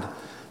God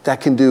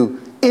that can do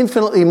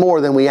infinitely more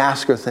than we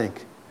ask or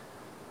think,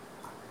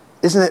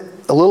 isn't it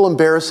a little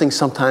embarrassing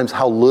sometimes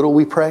how little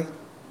we pray?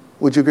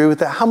 Would you agree with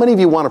that? How many of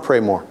you want to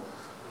pray more?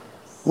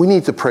 We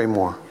need to pray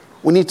more.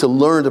 We need to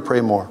learn to pray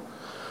more.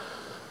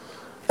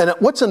 And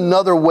what's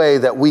another way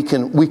that we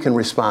can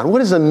respond?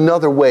 What is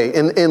another way,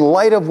 in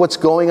light of what's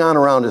going on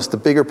around us, the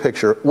bigger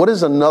picture, what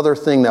is another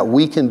thing that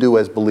we can do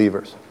as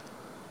believers?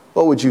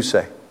 What would you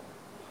say?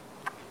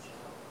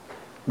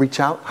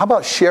 Reach out? How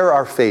about share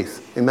our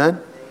faith?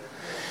 Amen?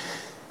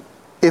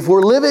 If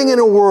we're living in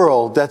a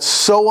world that's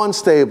so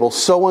unstable,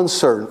 so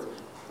uncertain,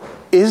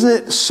 isn't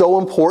it so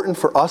important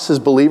for us as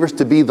believers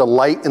to be the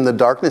light in the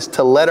darkness,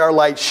 to let our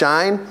light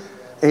shine?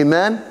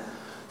 Amen?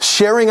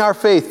 Sharing our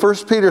faith.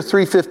 1 Peter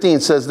 3:15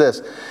 says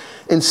this,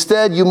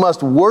 "Instead, you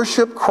must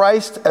worship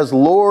Christ as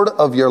Lord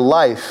of your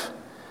life.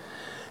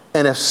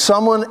 And if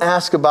someone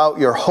asks about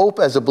your hope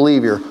as a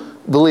believer,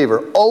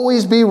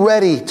 always be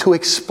ready to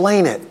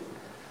explain it."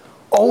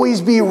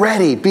 Always be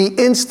ready. Be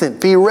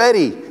instant. Be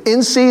ready.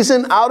 In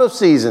season, out of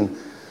season.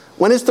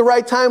 When it's the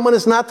right time, when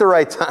it's not the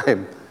right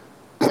time.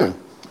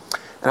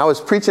 And I was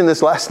preaching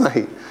this last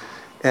night,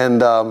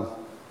 and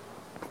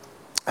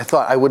I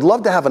thought I would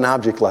love to have an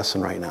object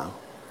lesson right now.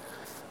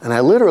 And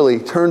I literally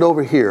turned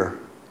over here,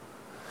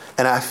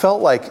 and I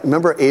felt like,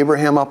 remember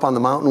Abraham up on the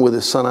mountain with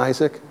his son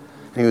Isaac?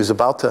 And he was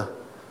about to,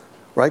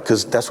 right?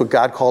 Because that's what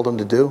God called him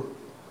to do.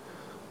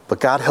 But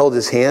God held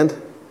his hand,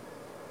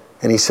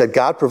 and he said,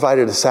 God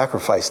provided a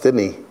sacrifice,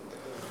 didn't he?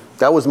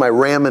 That was my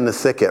ram in the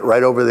thicket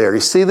right over there. You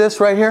see this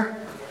right here?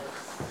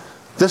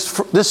 This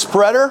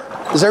spreader,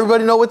 does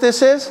everybody know what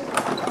this is?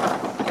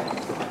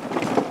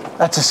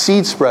 That's a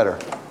seed spreader.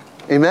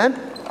 Amen?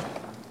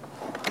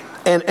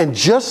 And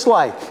just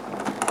like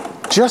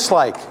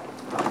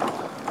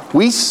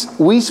we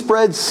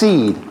spread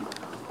seed,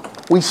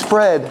 we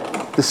spread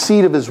the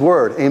seed of his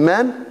word.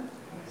 Amen?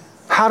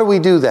 How do we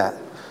do that?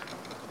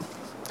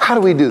 How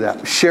do we do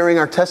that? Sharing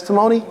our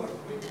testimony,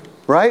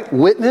 right?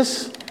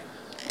 Witness,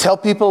 tell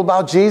people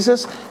about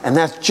Jesus, and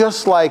that's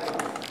just like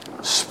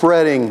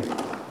spreading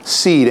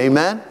seed.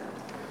 Amen?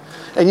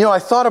 And you know, I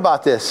thought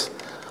about this.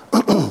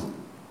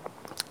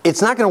 It's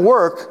not going to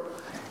work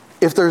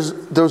if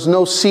there's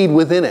no seed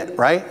within it,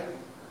 right?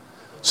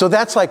 So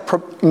that's like,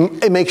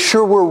 make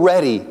sure we're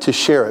ready to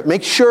share it.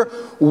 Make sure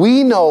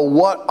we know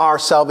what our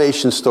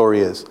salvation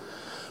story is.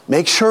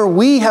 Make sure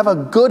we have a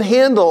good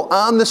handle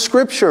on the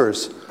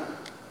scriptures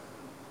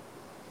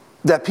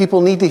that people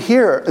need to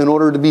hear in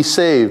order to be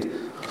saved.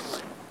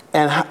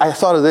 And I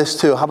thought of this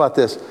too. How about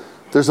this?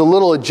 There's a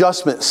little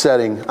adjustment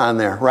setting on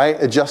there, right?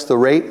 Adjust the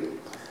rate.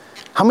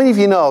 How many of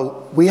you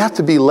know we have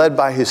to be led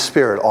by his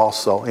Spirit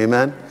also?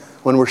 Amen?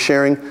 When we're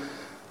sharing.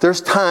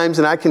 There's times,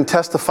 and I can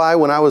testify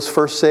when I was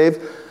first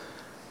saved,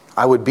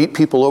 I would beat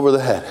people over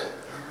the head,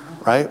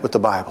 right? With the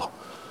Bible.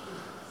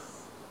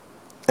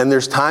 And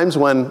there's times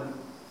when,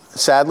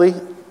 sadly,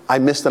 I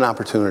missed an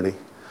opportunity.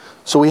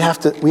 So we have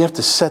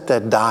to set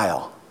that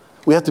dial.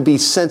 We have to be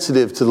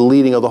sensitive to the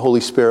leading of the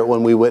Holy Spirit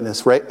when we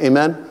witness, right?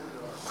 Amen?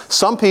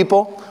 Some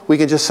people, we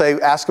can just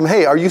ask them,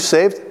 hey, are you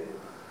saved?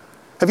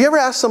 Have you ever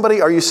asked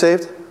somebody, are you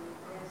saved?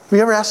 Have you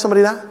ever asked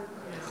somebody that?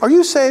 Are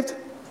you saved?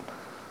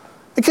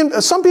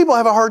 Some people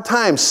have a hard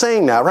time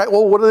saying that, right?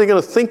 Well, what are they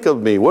going to think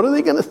of me? What are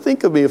they going to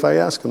think of me if I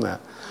ask them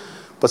that?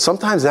 But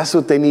sometimes that's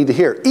what they need to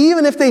hear.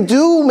 Even if they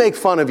do make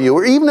fun of you,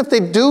 or even if they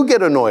do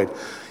get annoyed,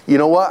 you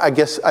know what?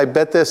 I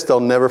bet they'll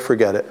never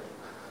forget it.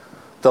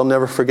 They'll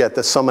never forget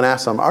that someone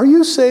asked them, are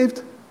you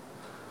saved?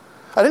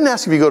 I didn't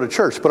ask if you go to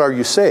church, but are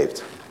you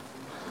saved?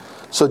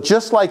 So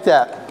just like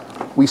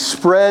that, we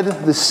spread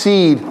the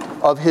seed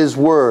of his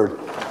word.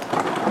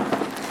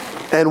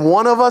 And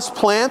one of us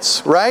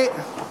plants, right?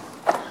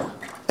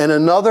 And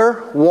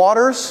another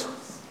waters.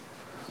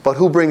 But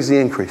who brings the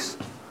increase?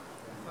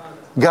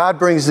 God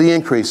brings the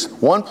increase.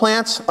 One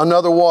plants,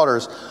 another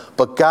waters.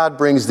 But God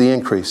brings the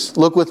increase.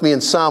 Look with me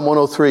in Psalm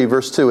 103,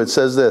 verse 2. It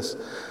says this.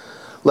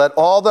 Let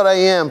all that I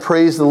am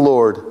praise the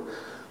Lord.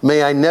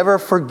 May I never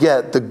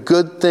forget the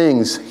good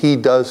things he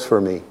does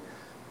for me.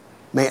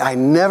 May I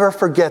never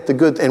forget the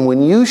good. And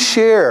when you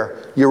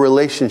share your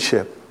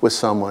relationship with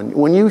someone,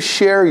 when you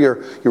share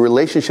your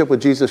relationship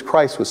with Jesus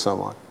Christ with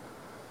someone,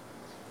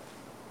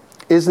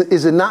 is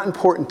it not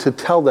important to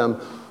tell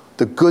them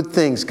the good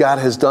things God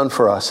has done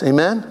for us.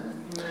 Amen?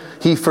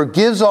 He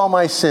forgives all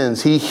my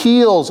sins. He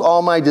heals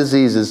all my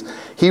diseases.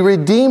 He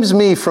redeems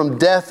me from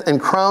death and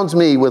crowns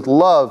me with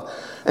love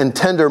and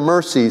tender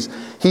mercies.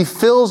 He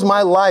fills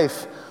my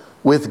life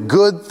with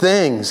good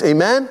things.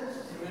 Amen?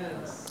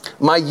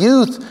 My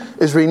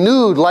youth is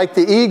renewed like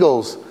the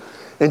eagles.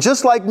 And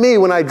just like me,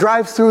 when I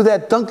drive through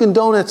that Dunkin'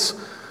 Donuts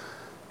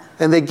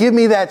and they give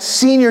me that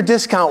senior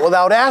discount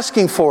without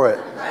asking for it,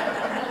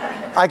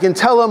 I can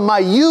tell them my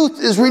youth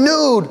is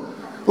renewed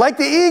like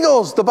the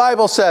eagles, the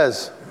Bible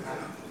says.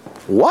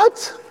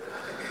 What?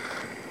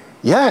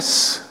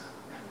 Yes.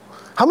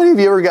 How many of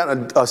you ever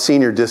gotten a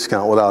senior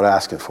discount without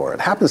asking for it? It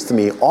happens to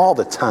me all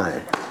the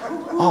time.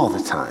 All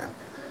the time.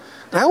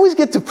 And I always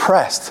get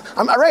depressed.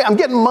 I'm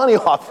getting money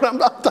off, but I'm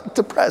not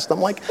depressed. I'm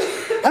like,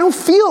 I don't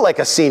feel like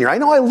a senior. I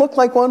know I look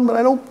like one, but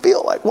I don't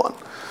feel like one.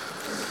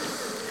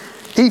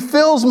 He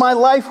fills my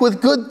life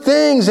with good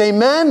things.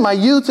 Amen. My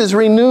youth is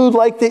renewed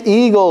like the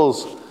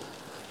eagles.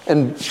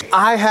 And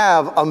I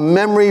have a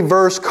memory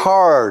verse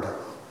card.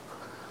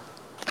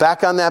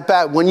 Back on that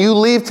back. When you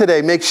leave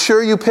today, make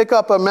sure you pick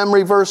up a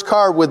memory verse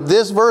card with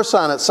this verse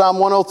on it, Psalm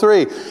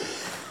 103.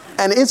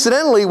 And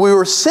incidentally, we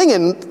were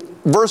singing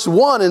verse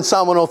 1 in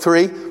Psalm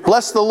 103,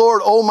 bless the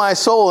Lord, O my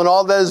soul, and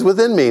all that is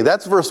within me.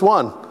 That's verse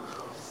 1.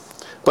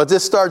 But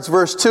this starts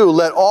verse 2.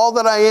 Let all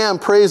that I am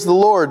praise the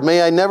Lord.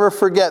 May I never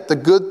forget the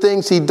good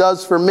things He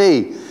does for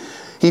me.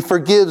 He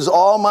forgives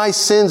all my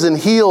sins and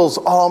heals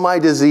all my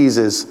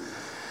diseases.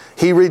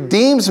 He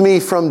redeems me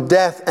from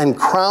death and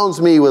crowns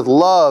me with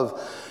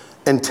love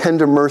and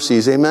tender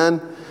mercies.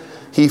 Amen?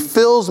 He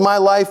fills my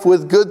life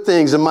with good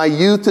things, and my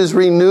youth is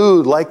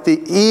renewed like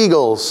the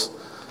eagles.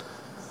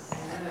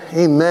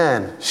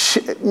 Amen.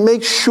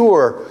 Make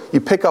sure you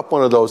pick up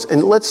one of those.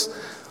 And let's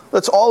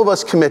all of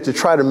us commit to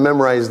try to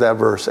memorize that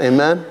verse.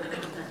 Amen?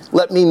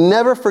 Let me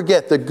never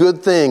forget the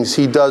good things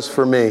He does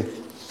for me.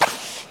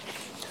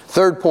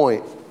 Third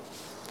point.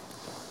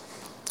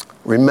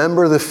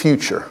 Remember the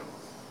future.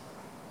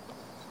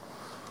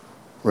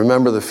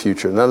 Remember the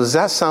future. Now, does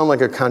that sound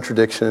like a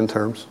contradiction in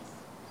terms?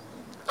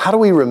 How do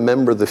we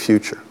remember the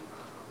future?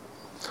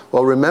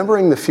 Well,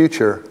 remembering the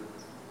future,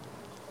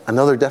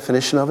 another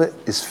definition of it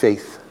is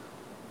faith.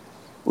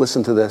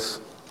 Listen to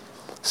this.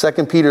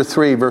 2 Peter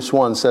 3, verse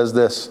 1 says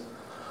this.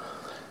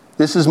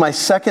 This is my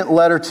second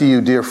letter to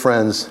you, dear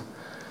friends.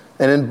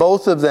 And in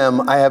both of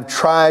them, I have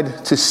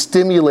tried to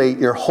stimulate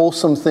your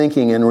wholesome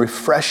thinking and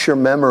refresh your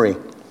memory.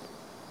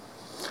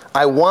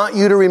 I want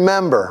you to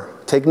remember,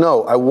 take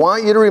note, I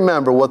want you to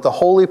remember what the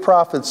holy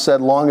prophets said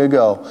long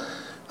ago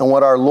and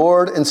what our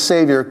Lord and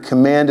Savior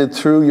commanded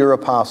through your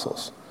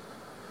apostles.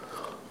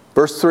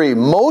 Verse 3,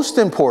 most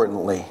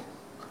importantly,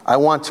 I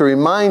want to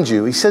remind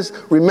you, he says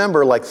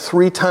remember like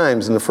 3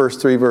 times in the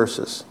first 3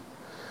 verses.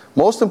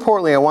 Most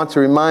importantly, I want to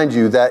remind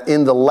you that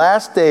in the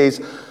last days,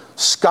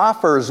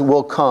 scoffers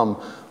will come,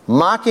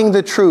 mocking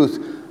the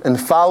truth and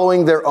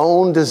following their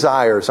own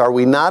desires. Are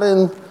we not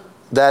in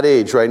that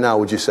age right now,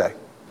 would you say?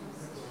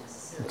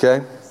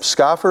 Okay?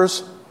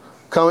 Scoffers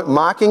come,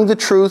 mocking the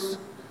truth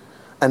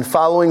and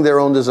following their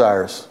own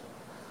desires.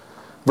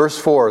 Verse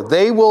 4,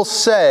 they will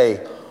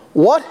say,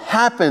 what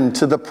happened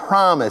to the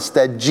promise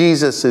that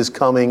Jesus is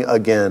coming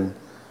again?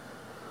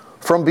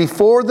 From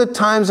before the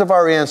times of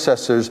our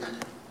ancestors,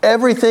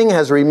 everything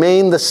has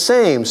remained the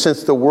same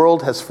since the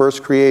world has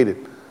first created.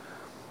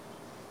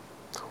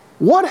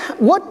 What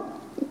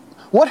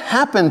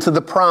happened to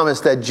the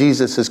promise that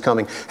Jesus is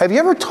coming? Have you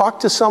ever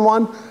talked to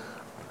someone?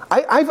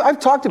 I've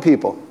talked to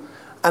people,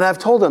 and I've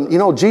told them,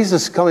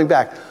 Jesus is coming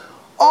back.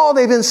 Oh,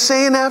 they've been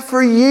saying that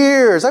for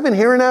years. I've been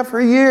hearing that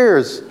for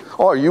years.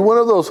 Oh, are you one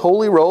of those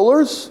holy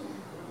rollers?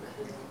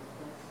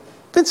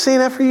 Been saying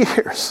that for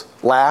years.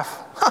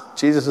 Laugh.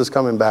 Jesus is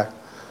coming back.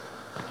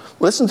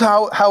 Listen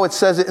to how it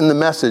says it in the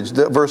Message,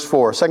 verse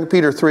 4. 2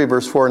 Peter 3,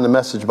 verse 4 in the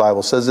Message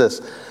Bible says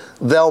this.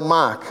 They'll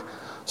mock.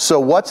 So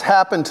what's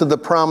happened to the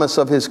promise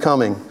of His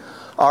coming?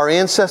 Our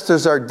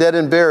ancestors are dead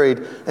and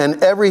buried,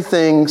 and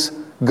everything's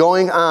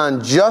going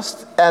on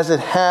just as it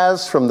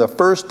has from the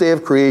first day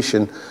of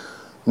creation.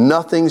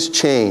 Nothing's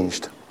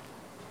changed.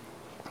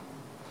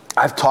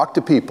 I've talked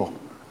to people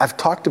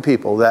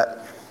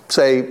that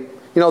say,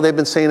 they've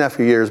been saying that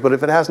for years, but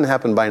if it hasn't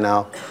happened by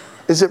now,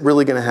 is it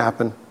really going to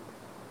happen?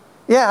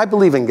 Yeah, I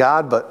believe in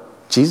God,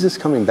 but Jesus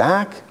coming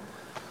back?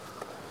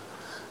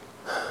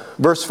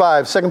 Verse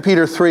 5, 2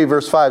 Peter 3,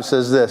 verse 5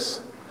 says this.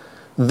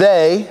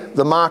 They,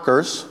 the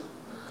mockers,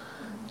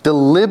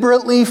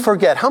 deliberately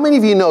forget. How many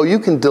of you know you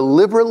can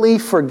deliberately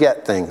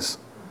forget things?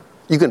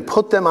 You can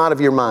put them out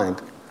of your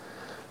mind.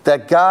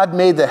 That God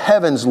made the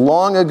heavens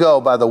long ago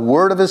by the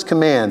word of His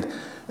command,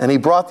 and He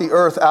brought the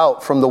earth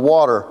out from the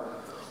water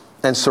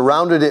and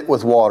surrounded it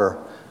with water.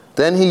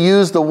 Then He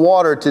used the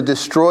water to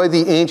destroy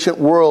the ancient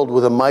world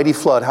with a mighty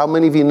flood. How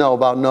many of you know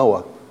about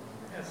Noah?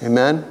 Yes.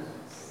 Amen?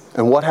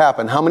 And what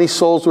happened? How many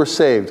souls were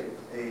saved?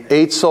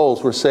 8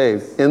 souls were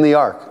saved in the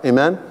ark.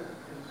 Amen?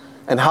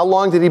 And how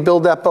long did He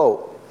build that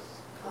boat?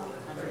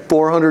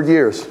 400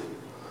 years.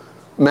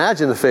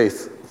 Imagine the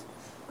faith.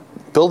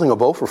 Building a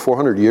boat for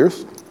 400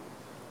 years.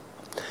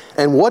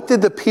 And what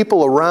did the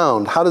people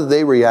around, how did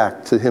they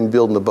react to him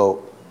building the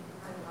boat?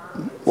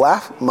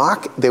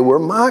 They were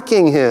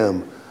mocking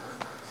him.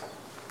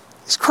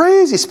 He's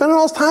crazy, spending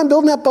all his time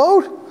building that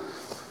boat.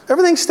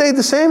 Everything stayed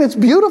the same. It's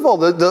beautiful.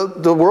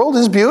 The world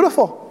is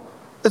beautiful.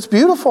 It's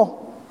beautiful.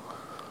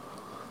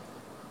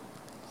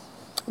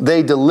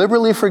 They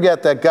deliberately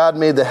forget that God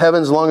made the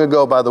heavens long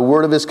ago by the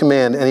word of his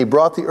command, and he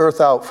brought the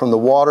earth out from the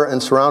water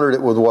and surrounded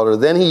it with water.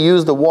 Then he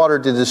used the water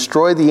to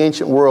destroy the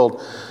ancient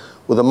world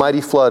with a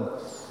mighty flood.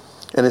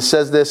 And it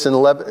says this in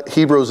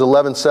Hebrews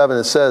 11:7.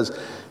 It says,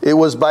 it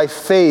was by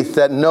faith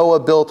that Noah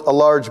built a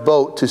large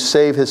boat to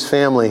save his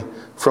family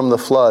from the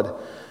flood.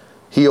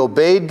 He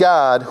obeyed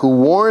God, who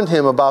warned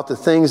him about the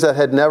things that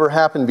had never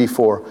happened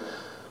before.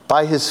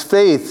 By his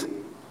faith,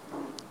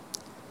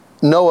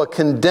 Noah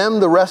condemned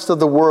the rest of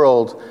the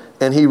world,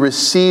 and he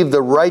received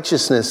the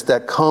righteousness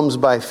that comes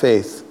by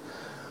faith.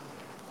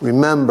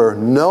 Remember,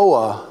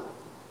 Noah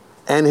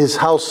and his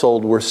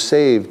household were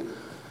saved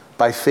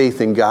by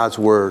faith in God's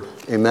word.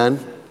 Amen?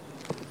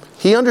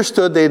 He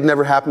understood they had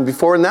never happened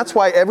before, and that's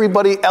why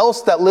everybody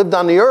else that lived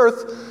on the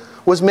earth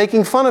was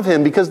making fun of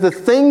him, because the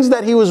things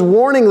that he was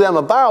warning them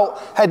about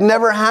had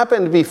never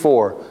happened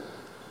before.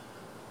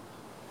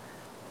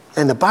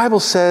 And the Bible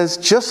says,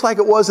 just like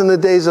it was in the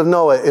days of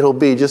Noah, it'll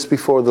be just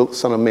before the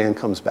Son of Man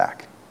comes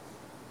back.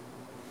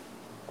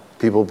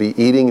 People will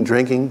be eating and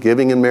drinking,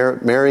 giving and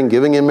marrying,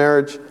 giving in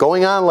marriage,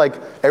 going on like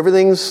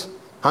everything's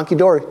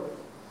hunky-dory.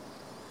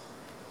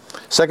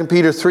 2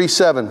 Peter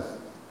 3:7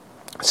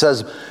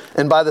 says,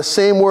 and by the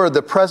same word,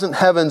 the present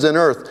heavens and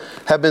earth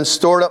have been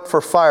stored up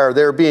for fire.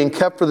 They are being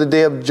kept for the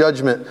day of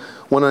judgment,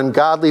 when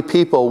ungodly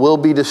people will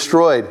be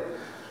destroyed.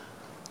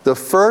 The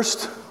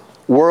first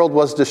world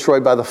was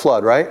destroyed by the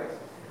flood, right?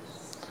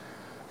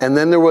 And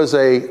then there was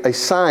a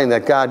sign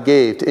that God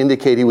gave to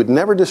indicate he would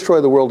never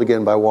destroy the world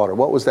again by water.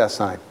 What was that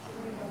sign?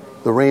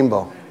 The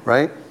rainbow,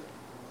 right?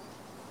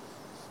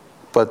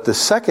 But the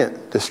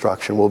second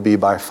destruction will be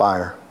by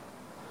fire.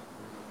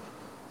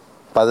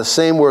 By the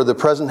same word, the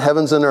present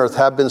heavens and earth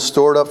have been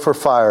stored up for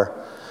fire.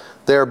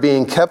 They are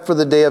being kept for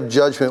the day of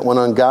judgment, when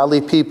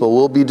ungodly people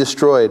will be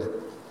destroyed.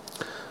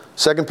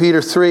 2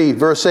 Peter 3,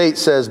 verse 8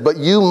 says, but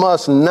you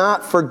must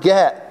not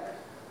forget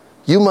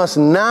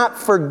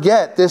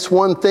this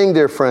one thing,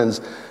 dear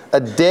friends. A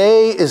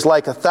day is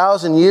like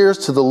 1,000 years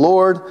to the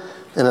Lord,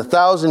 and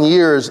 1,000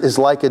 years is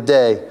like a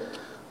day.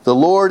 The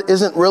Lord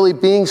isn't really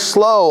being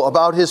slow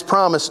about his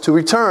promise to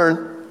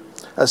return,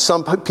 as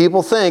some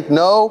people think.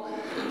 No,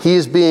 he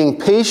is being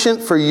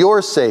patient for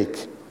your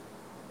sake.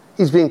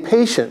 He's being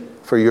patient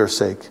for your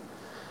sake.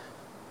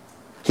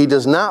 He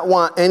does not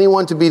want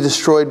anyone to be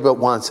destroyed, but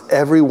wants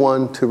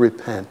everyone to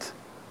repent.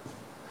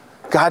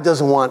 God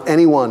doesn't want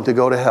anyone to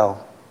go to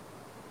hell.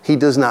 He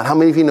does not. How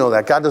many of you know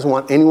that? God doesn't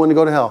want anyone to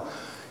go to hell.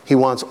 He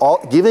wants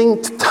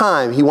giving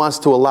time. He wants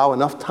to allow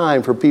enough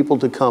time for people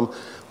to come,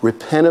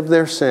 repent of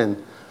their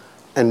sin,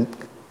 and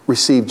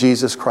receive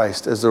Jesus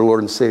Christ as their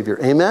Lord and Savior.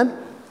 Amen?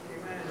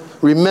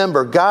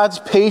 Remember, God's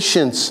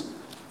patience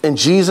and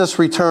Jesus'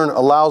 return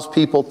allows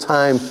people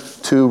time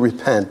to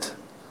repent.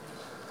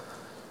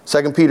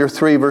 2 Peter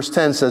 3 verse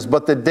 10 says,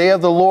 but the day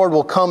of the Lord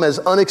will come as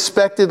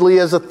unexpectedly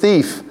as a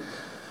thief.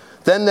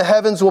 Then the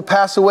heavens will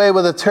pass away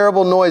with a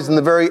terrible noise, and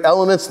the very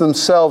elements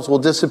themselves will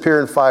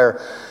disappear in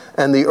fire,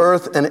 and the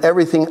earth and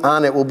everything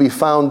on it will be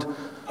found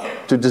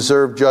to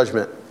deserve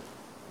judgment.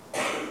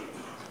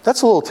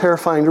 That's a little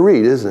terrifying to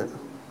read, isn't it?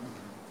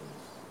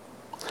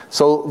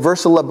 So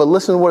verse 11, but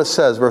listen to what it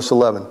says, verse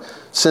 11.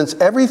 Since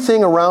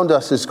everything around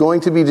us is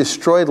going to be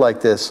destroyed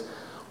like this,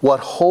 what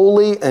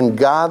holy and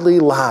godly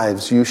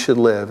lives you should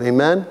live.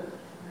 Amen?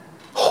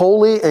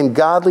 Holy and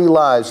godly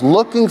lives,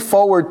 looking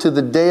forward to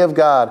the day of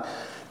God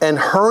and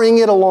hurrying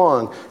it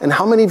along. And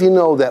how many of you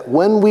know that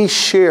when we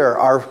share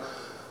our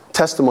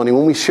testimony,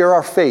 when we share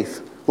our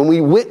faith, when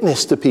we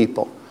witness to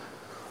people,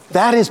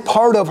 that is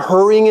part of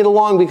hurrying it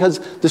along, because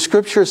the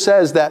scripture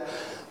says that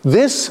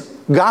this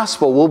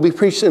gospel will be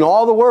preached in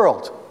all the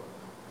world.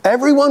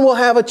 Everyone will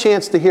have a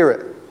chance to hear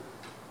it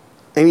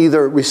and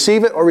either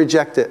receive it or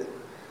reject it,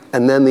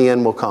 and then the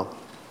end will come.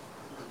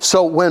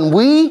 So when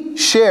we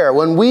share,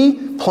 when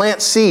we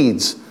plant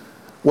seeds,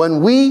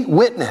 when we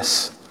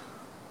witness,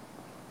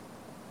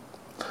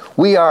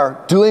 we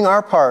are doing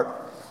our part,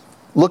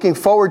 looking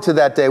forward to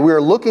that day. We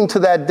are looking to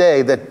that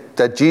day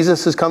that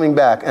Jesus is coming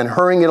back and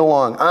hurrying it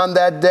along. On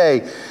that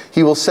day,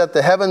 he will set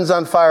the heavens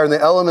on fire and the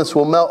elements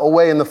will melt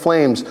away in the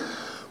flames.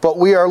 But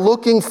we are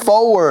looking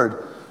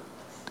forward,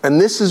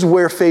 and this is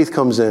where faith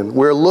comes in.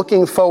 We're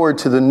looking forward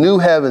to the new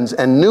heavens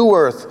and new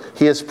earth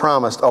he has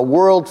promised, a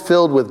world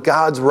filled with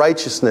God's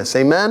righteousness.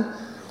 Amen?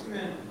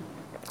 Amen.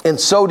 And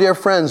so, dear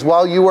friends,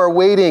 while you are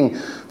waiting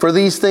for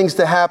these things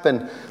to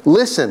happen,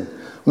 listen,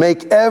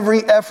 make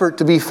every effort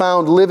to be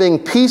found living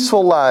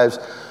peaceful lives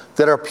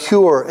that are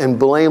pure and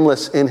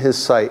blameless in his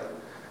sight.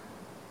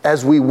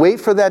 As we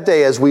wait for that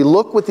day, as we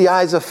look with the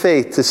eyes of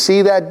faith to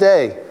see that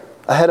day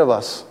ahead of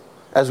us,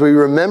 as we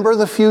remember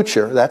the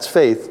future, that's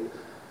faith,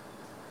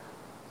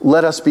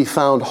 let us be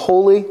found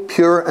holy,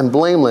 pure, and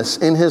blameless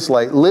in his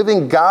light,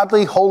 living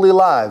godly, holy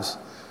lives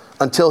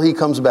until he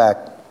comes back.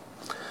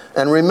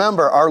 And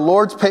remember,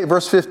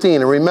 verse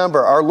 15, and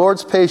remember, our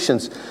Lord's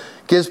patience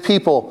gives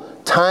people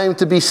time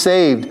to be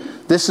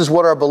saved. This is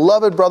what our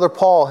beloved brother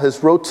Paul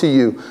has wrote to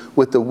you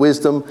with the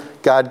wisdom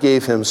God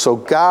gave him. So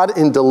God,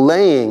 in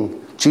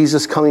delaying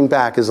Jesus coming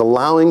back, is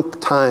allowing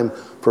time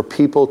for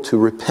people to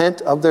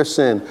repent of their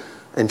sin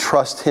and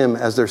trust him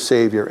as their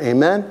Savior.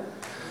 Amen?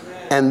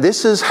 And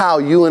this is how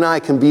you and I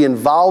can be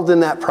involved in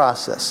that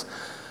process.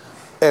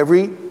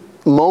 Every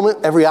moment,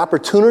 every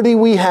opportunity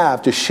we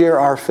have to share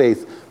our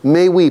faith,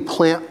 may we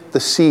plant the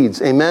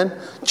seeds. Amen?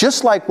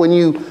 Just like when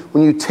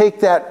you take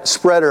that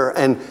spreader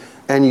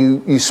and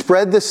you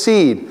spread the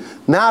seed,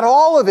 not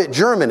all of it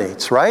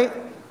germinates, right?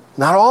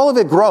 Not all of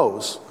it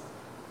grows.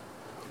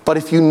 But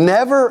if you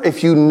never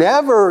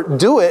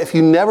do it, if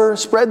you never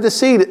spread the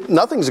seed,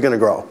 nothing's going to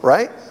grow,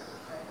 right?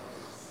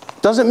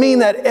 Doesn't mean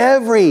that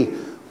every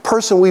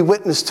person we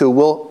witness to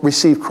will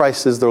receive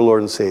Christ as their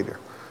Lord and Savior.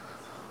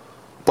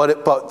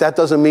 But that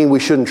doesn't mean we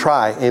shouldn't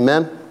try.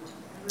 Amen?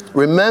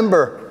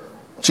 Remember,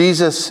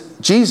 Jesus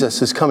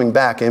is coming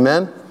back.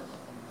 Amen?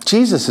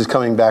 Jesus is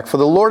coming back. For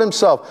the Lord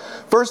himself,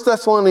 1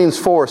 Thessalonians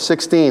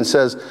 4:16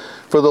 says,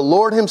 for the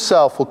Lord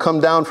himself will come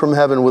down from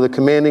heaven with a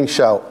commanding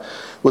shout,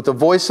 with the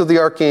voice of the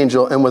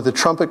archangel, and with the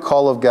trumpet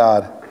call of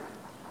God.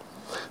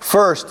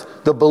 First,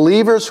 the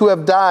believers who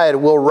have died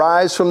will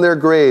rise from their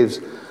graves.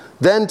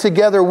 Then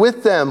together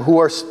with them, we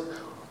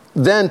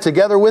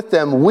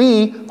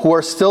who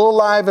are still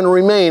alive and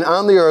remain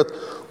on the earth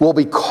will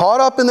be caught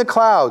up in the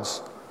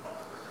clouds.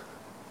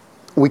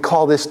 We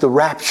call this the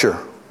rapture.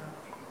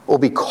 We'll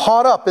be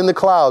caught up in the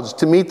clouds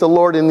to meet the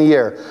Lord in the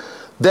air.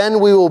 Then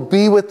we will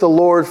be with the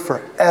Lord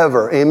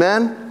forever.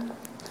 Amen?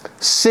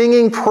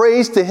 Singing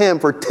praise to him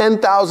for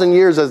 10,000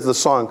 years, as the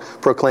song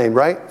proclaimed,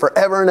 right?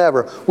 Forever and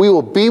ever. We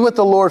will be with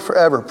the Lord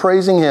forever,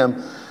 praising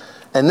him.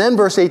 And then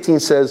verse 18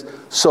 says,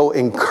 so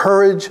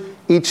encourage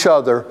each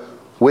other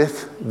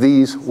with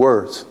these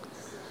words.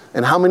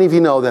 And how many of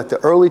you know that the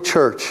early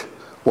church,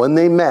 when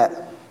they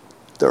met,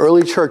 the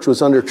early church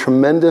was under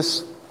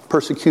tremendous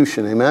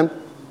persecution, amen?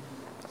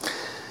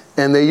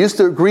 And they used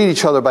to greet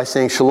each other by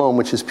saying shalom,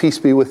 which is peace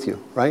be with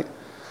you, right?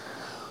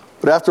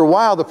 But after a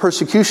while, the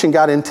persecution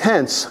got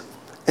intense,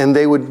 and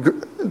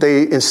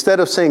they instead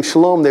of saying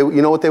shalom,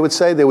 you know what they would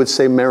say? They would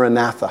say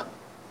Maranatha.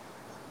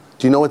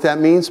 Do you know what that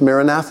means,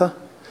 Maranatha?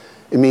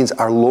 It means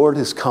our Lord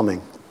is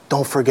coming.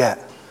 Don't forget.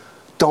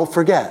 Don't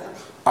forget.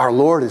 Our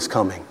Lord is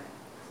coming.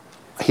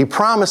 He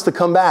promised to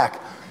come back.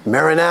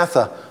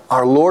 Maranatha.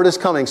 Our Lord is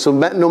coming. So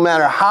no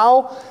matter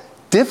how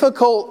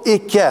difficult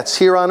it gets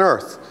here on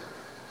earth,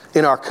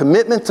 in our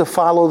commitment to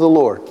follow the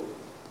Lord,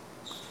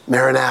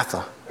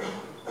 Maranatha.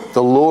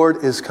 The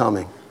Lord is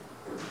coming.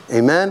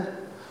 Amen?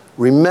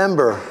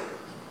 Remember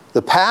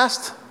the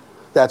past,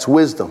 that's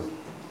wisdom.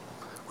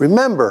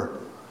 Remember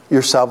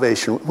your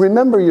salvation.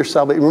 Remember your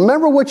salvation.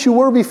 Remember what you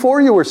were before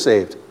you were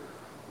saved.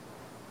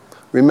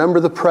 Remember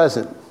the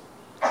present.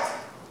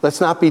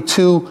 Let's not be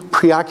too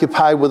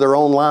preoccupied with our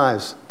own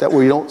lives that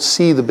we don't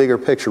see the bigger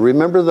picture.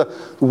 Remember the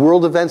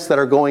world events that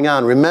are going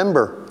on.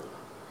 Remember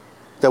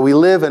that we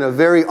live in a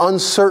very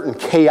uncertain,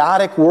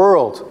 chaotic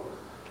world.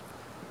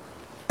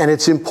 And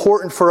it's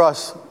important for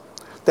us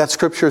that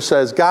Scripture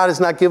says God has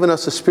not given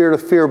us a spirit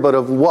of fear, but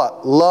of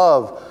what?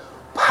 Love,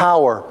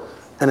 power,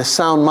 and a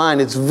sound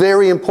mind. It's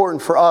very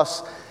important for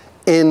us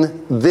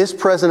in this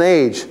present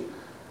age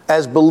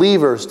as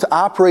believers to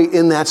operate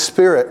in that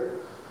spirit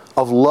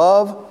of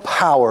love,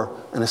 power,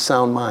 and a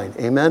sound mind.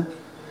 Amen?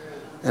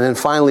 And then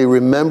finally,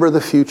 remember the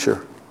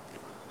future.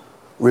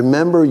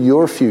 Remember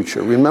your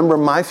future. Remember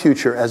my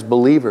future as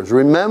believers.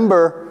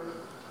 Remember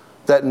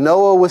that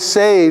Noah was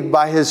saved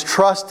by his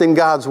trust in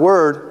God's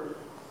word.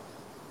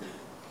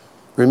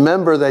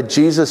 Remember that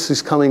Jesus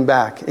is coming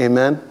back.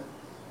 Amen?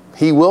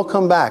 He will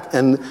come back.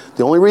 And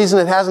the only reason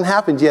it hasn't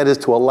happened yet is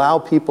to allow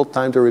people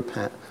time to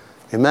repent.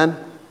 Amen?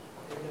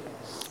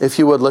 If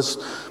you would, let's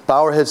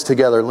bow our heads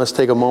together and let's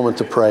take a moment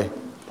to pray.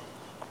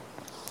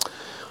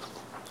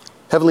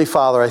 Heavenly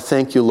Father, I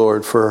thank you,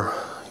 Lord, for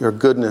your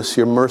goodness,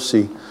 your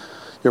mercy,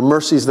 your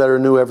mercies that are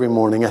new every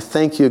morning. I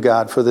thank you,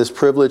 God, for this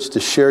privilege to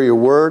share your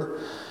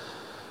word.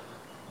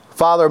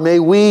 Father, may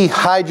we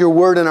hide your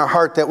word in our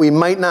heart that we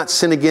might not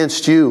sin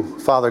against you,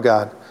 Father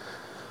God.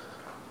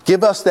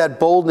 Give us that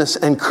boldness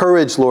and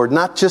courage, Lord,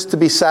 not just to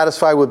be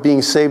satisfied with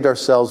being saved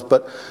ourselves,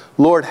 but,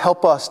 Lord,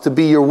 help us to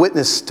be your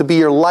witness, to be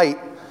your light,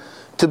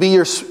 to be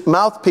your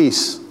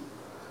mouthpiece,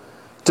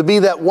 to be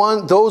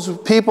those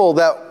people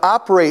that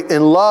operate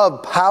in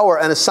love, power,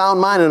 and a sound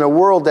mind in a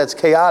world that's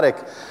chaotic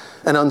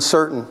and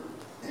uncertain.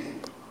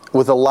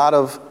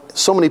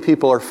 So many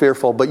people are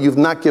fearful, but you've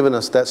not given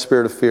us that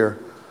spirit of fear.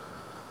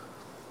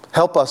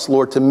 Help us,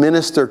 Lord, to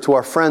minister to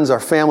our friends, our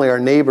family, our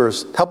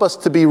neighbors. Help us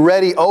to be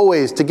ready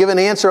always to give an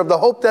answer of the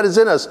hope that is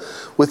in us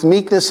with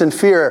meekness and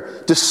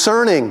fear,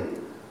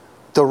 discerning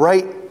the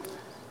right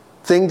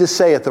thing to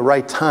say at the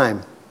right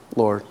time,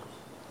 Lord.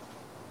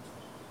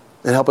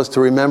 And help us to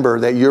remember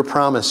that your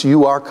promise,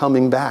 you are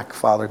coming back,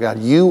 Father God.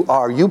 You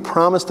are. You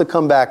promised to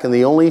come back. And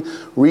the only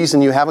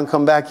reason you haven't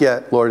come back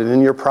yet, Lord, and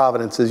in your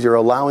providence, is you're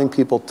allowing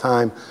people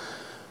time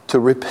to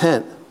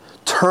repent,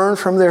 turn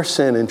from their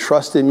sin, and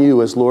trust in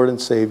you as Lord and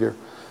Savior.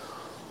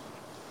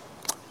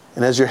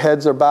 And as your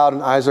heads are bowed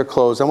and eyes are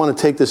closed, I want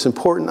to take this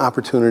important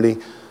opportunity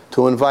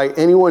to invite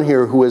anyone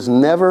here who has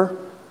never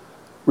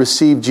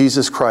received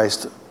Jesus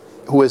Christ,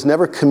 who has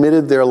never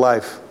committed their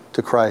life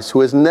to Christ,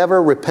 who has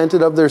never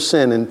repented of their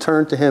sin and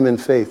turned to him in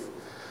faith.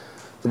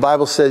 The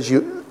Bible says,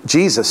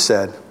 Jesus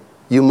said,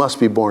 you must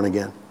be born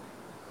again.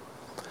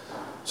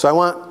 So I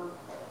want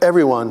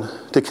everyone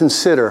to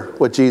consider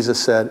what Jesus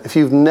said. If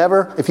you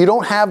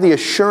don't have the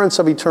assurance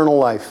of eternal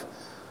life,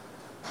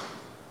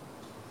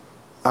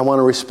 I want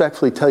to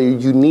respectfully tell you,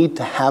 you need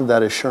to have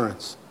that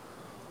assurance.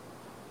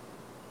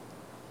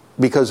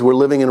 Because we're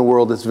living in a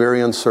world that's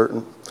very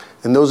uncertain.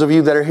 And those of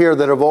you that are here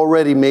that have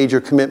already made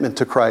your commitment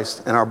to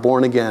Christ and are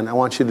born again, I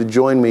want you to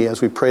join me as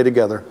we pray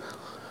together.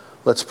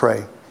 Let's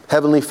pray.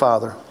 Heavenly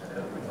Father,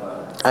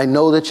 I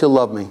know that you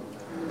love me.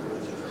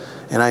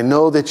 And I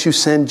know that you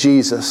sent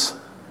Jesus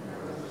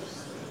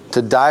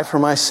to die for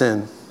my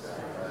sin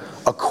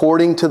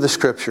according to the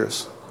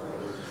Scriptures.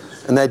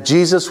 And that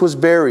Jesus was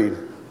buried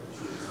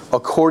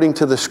according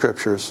to the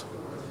Scriptures.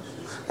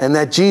 And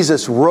that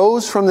Jesus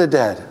rose from the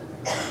dead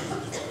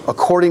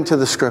according to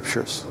the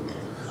Scriptures.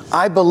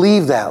 I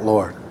believe that,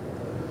 Lord.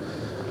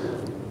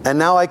 And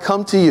now I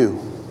come to you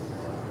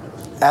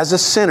as a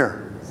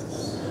sinner,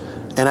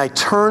 and I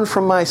turn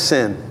from my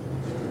sin,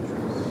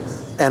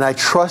 and I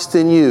trust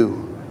in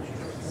you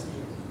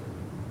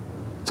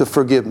to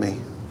forgive me.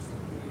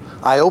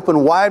 I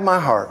open wide my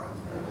heart,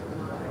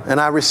 and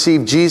I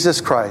receive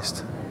Jesus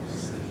Christ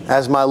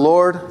as my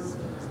Lord,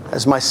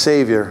 as my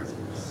Savior,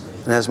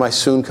 and as my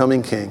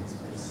soon-coming King.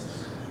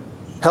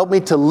 Help me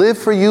to live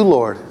for you,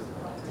 Lord,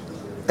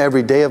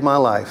 every day of my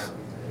life.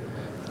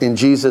 In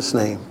Jesus'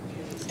 name,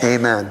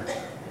 amen.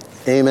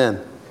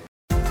 Amen.